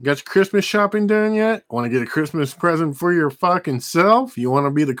 got your Christmas shopping done yet? Want to get a Christmas present for your fucking self? You want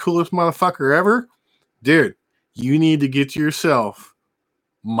to be the coolest motherfucker ever? Dude, you need to get yourself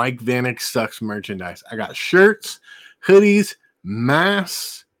Mike Vanek Sucks merchandise. I got shirts, hoodies,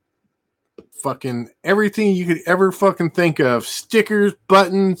 masks, fucking everything you could ever fucking think of. Stickers,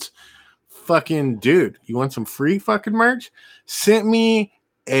 buttons, fucking dude. You want some free fucking merch? Sent me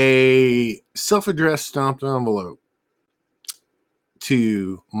a self-addressed stamped envelope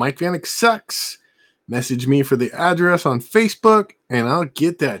to Mike Vanek Sucks. Message me for the address on Facebook and I'll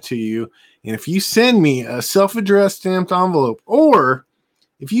get that to you. And if you send me a self-addressed stamped envelope, or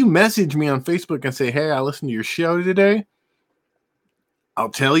if you message me on Facebook and say, hey, I listened to your show today, I'll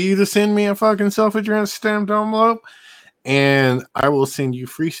tell you to send me a fucking self-addressed stamped envelope and I will send you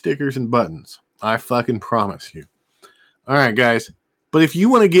free stickers and buttons. I fucking promise you. All right, guys. But if you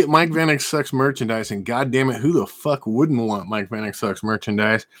want to get Mike Vanek Sucks merchandise, and goddamn it, who the fuck wouldn't want Mike Vanek Sucks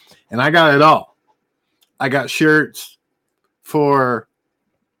merchandise? And I got it all. I got shirts for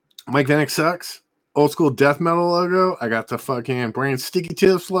Mike Vanek Sucks, old school death metal logo. I got the fucking brand Sticky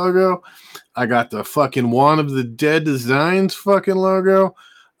Tips logo. I got the fucking One of the Dead Designs fucking logo.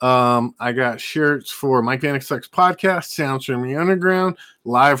 I got shirts for Mike Vanek Sucks podcast, Sounds from the Underground,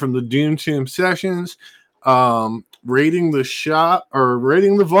 live from the Doom Tomb sessions. Rating the shop or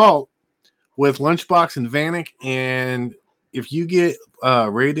rating the vault with Lunchbox and Vanek. And if you get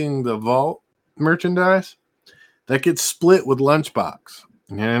rating the vault merchandise, that gets split with Lunchbox.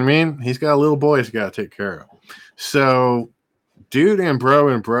 You know what I mean? He's got a little boy he's got to take care of. So, dude and bro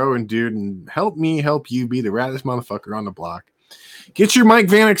and dude, and help me help you be the raddest motherfucker on the block. Get your Mike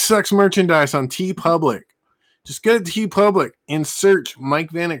Vanek Sucks merchandise on TeePublic. Just go to TeePublic and search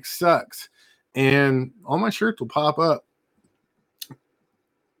Mike Vanek Sucks, and all my shirts will pop up.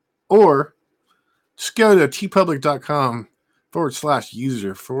 Or just go to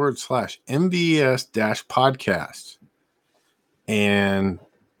teepublic.com/user/MVS-podcast. And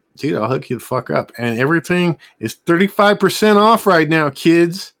dude, I'll hook you the fuck up. And everything is 35% off right now,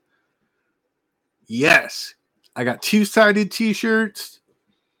 kids. Yes. I got 2-sided t-shirts.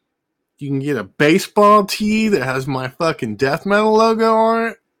 You can get a baseball tee that has my fucking death metal logo on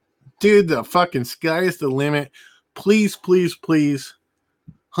it. Dude, the fucking sky is the limit. Please, please, please.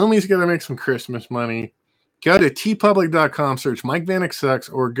 Homie's got to make some Christmas money. Go to teepublic.com, search Mike Vanek Sucks,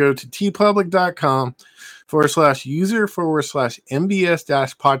 or go to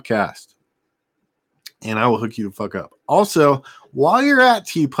teepublic.com/user/MBS-podcast. And I will hook you the fuck up. Also, while you're at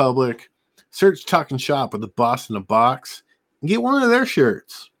TeePublic, search Talking Shop with the Boss in a Box and get one of their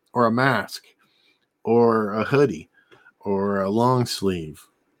shirts, or a mask, or a hoodie, or a long sleeve.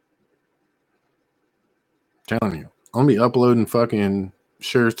 I'm telling you, I'm going to be uploading fucking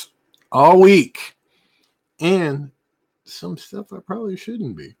shirts all week. And some stuff I probably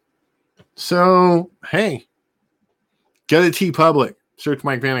shouldn't be. So, hey, go to TeePublic. Search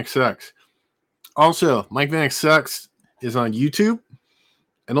Mike Vanek Sucks. Also, Mike Vanek Sucks is on YouTube.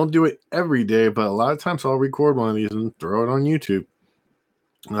 I don't do it every day, but a lot of times I'll record one of these and throw it on YouTube.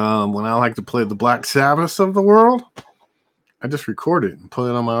 When I like to play the Black Sabbath of the world, I just record it and put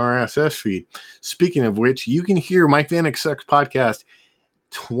it on my RSS feed. Speaking of which, you can hear Mike Vanek Sucks podcast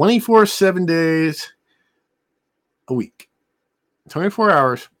 24/7 days a week. 24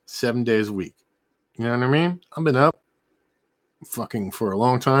 hours, 7 days a week. You know what I mean? I've been up fucking for a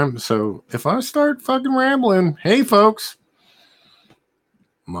long time. So if I start fucking rambling, hey folks,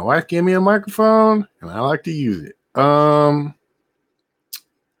 My wife gave me a microphone, and I like to use it.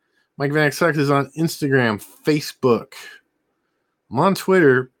 Mike Vanek Sucks is on Instagram, Facebook. I'm on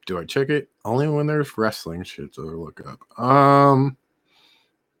Twitter. Do I check it? Only when there's wrestling shit to look up.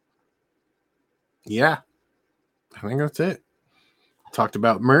 Yeah. I think that's it. Talked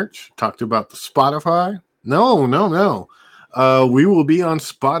about merch. Talked about the Spotify. No. We will be on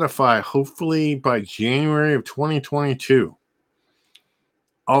Spotify hopefully by January of 2022.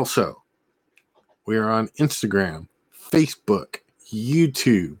 Also, we are on Instagram, Facebook,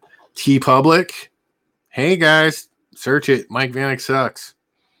 YouTube, TeePublic. Hey guys, search it. Mike Vanek Sucks.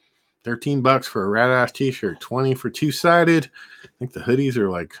 $13 for a rad ass t-shirt, $20 for two-sided. I think the hoodies are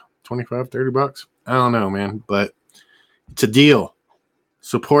like $25, $30. I don't know, man, but it's a deal.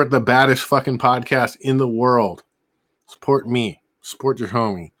 Support the baddest fucking podcast in the world. Support me. Support your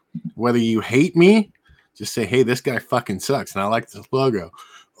homie. Whether you hate me, just say, hey, this guy fucking sucks and I like this logo.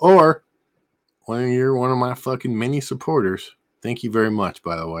 Or when you're one of my fucking many supporters, thank you very much,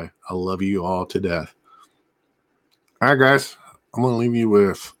 by the way. I love you all to death. All right, guys. I'm going to leave you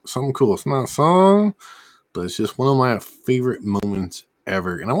with something cool. It's not a song, but it's just one of my favorite moments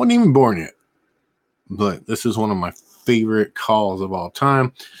ever. And I wasn't even born yet. But this is one of my favorite calls of all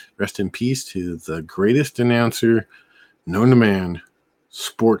time. Rest in peace to the greatest announcer known to man,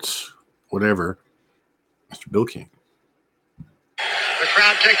 sports, whatever, Mr. Bill King. The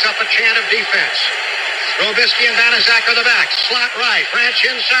crowd takes up a chant of defense. Robisky and Vanek are the back. Slot right. Branch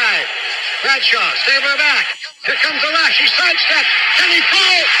inside. Bradshaw, Stabler back. Here comes the rush. He sidesteps. Can he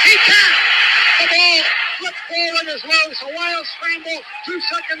throw? He can. The ball flipped forward is loose. A wild scramble. 2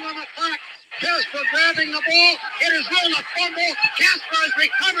 seconds on the clock. Casper grabbing the ball. It is ruled a fumble. Casper has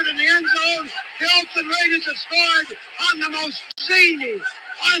recovered in the end zone. The Oakland Raiders have scored on the most zany,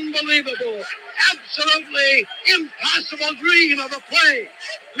 unbelievable, absolutely impossible dream of a play.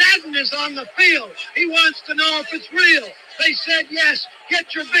 Madden is on the field. He wants to know if it's real. They said yes.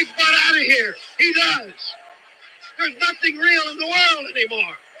 Get your big butt out of here. He does. There's nothing real in the world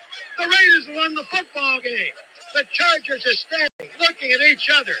anymore. The Raiders won the football game. The Chargers are standing, looking at each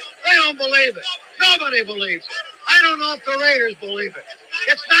other. They don't believe it. Nobody believes it. I don't know if the Raiders believe it.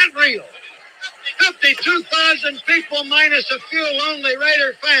 It's not real. 52,000 people minus a few lonely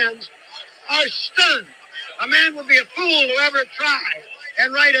Raider fans are stunned. A man would be a fool to ever try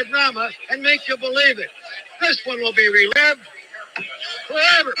and write a drama and make you believe it. This one will be relived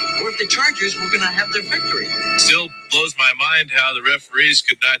forever. What if the Chargers were going to have their victory? Still blows my mind how the referees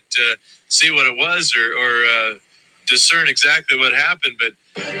could not see what it was or discern exactly what happened. But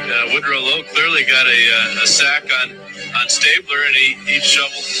Woodrow Lowe clearly got a sack on Stabler, and he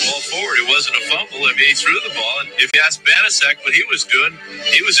shoveled the ball forward. It wasn't a fumble. I mean, he threw the ball. And if you ask Banaszak what he was doing,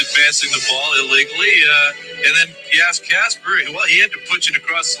 he was advancing the ball illegally. And then you ask Casper, well, he had to push it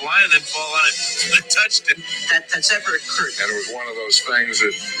across the line and then fall on it and touched it. That's ever occurred. And it was one of those things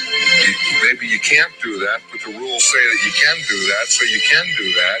that maybe you can't do that, but the rules say that you can do that, so you can do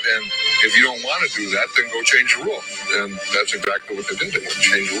that. And if you don't want to do that, then go change the rule. And that's exactly what they did. They went and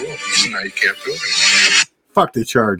changed the rule. Now you can't do it. Fuck the Chargers.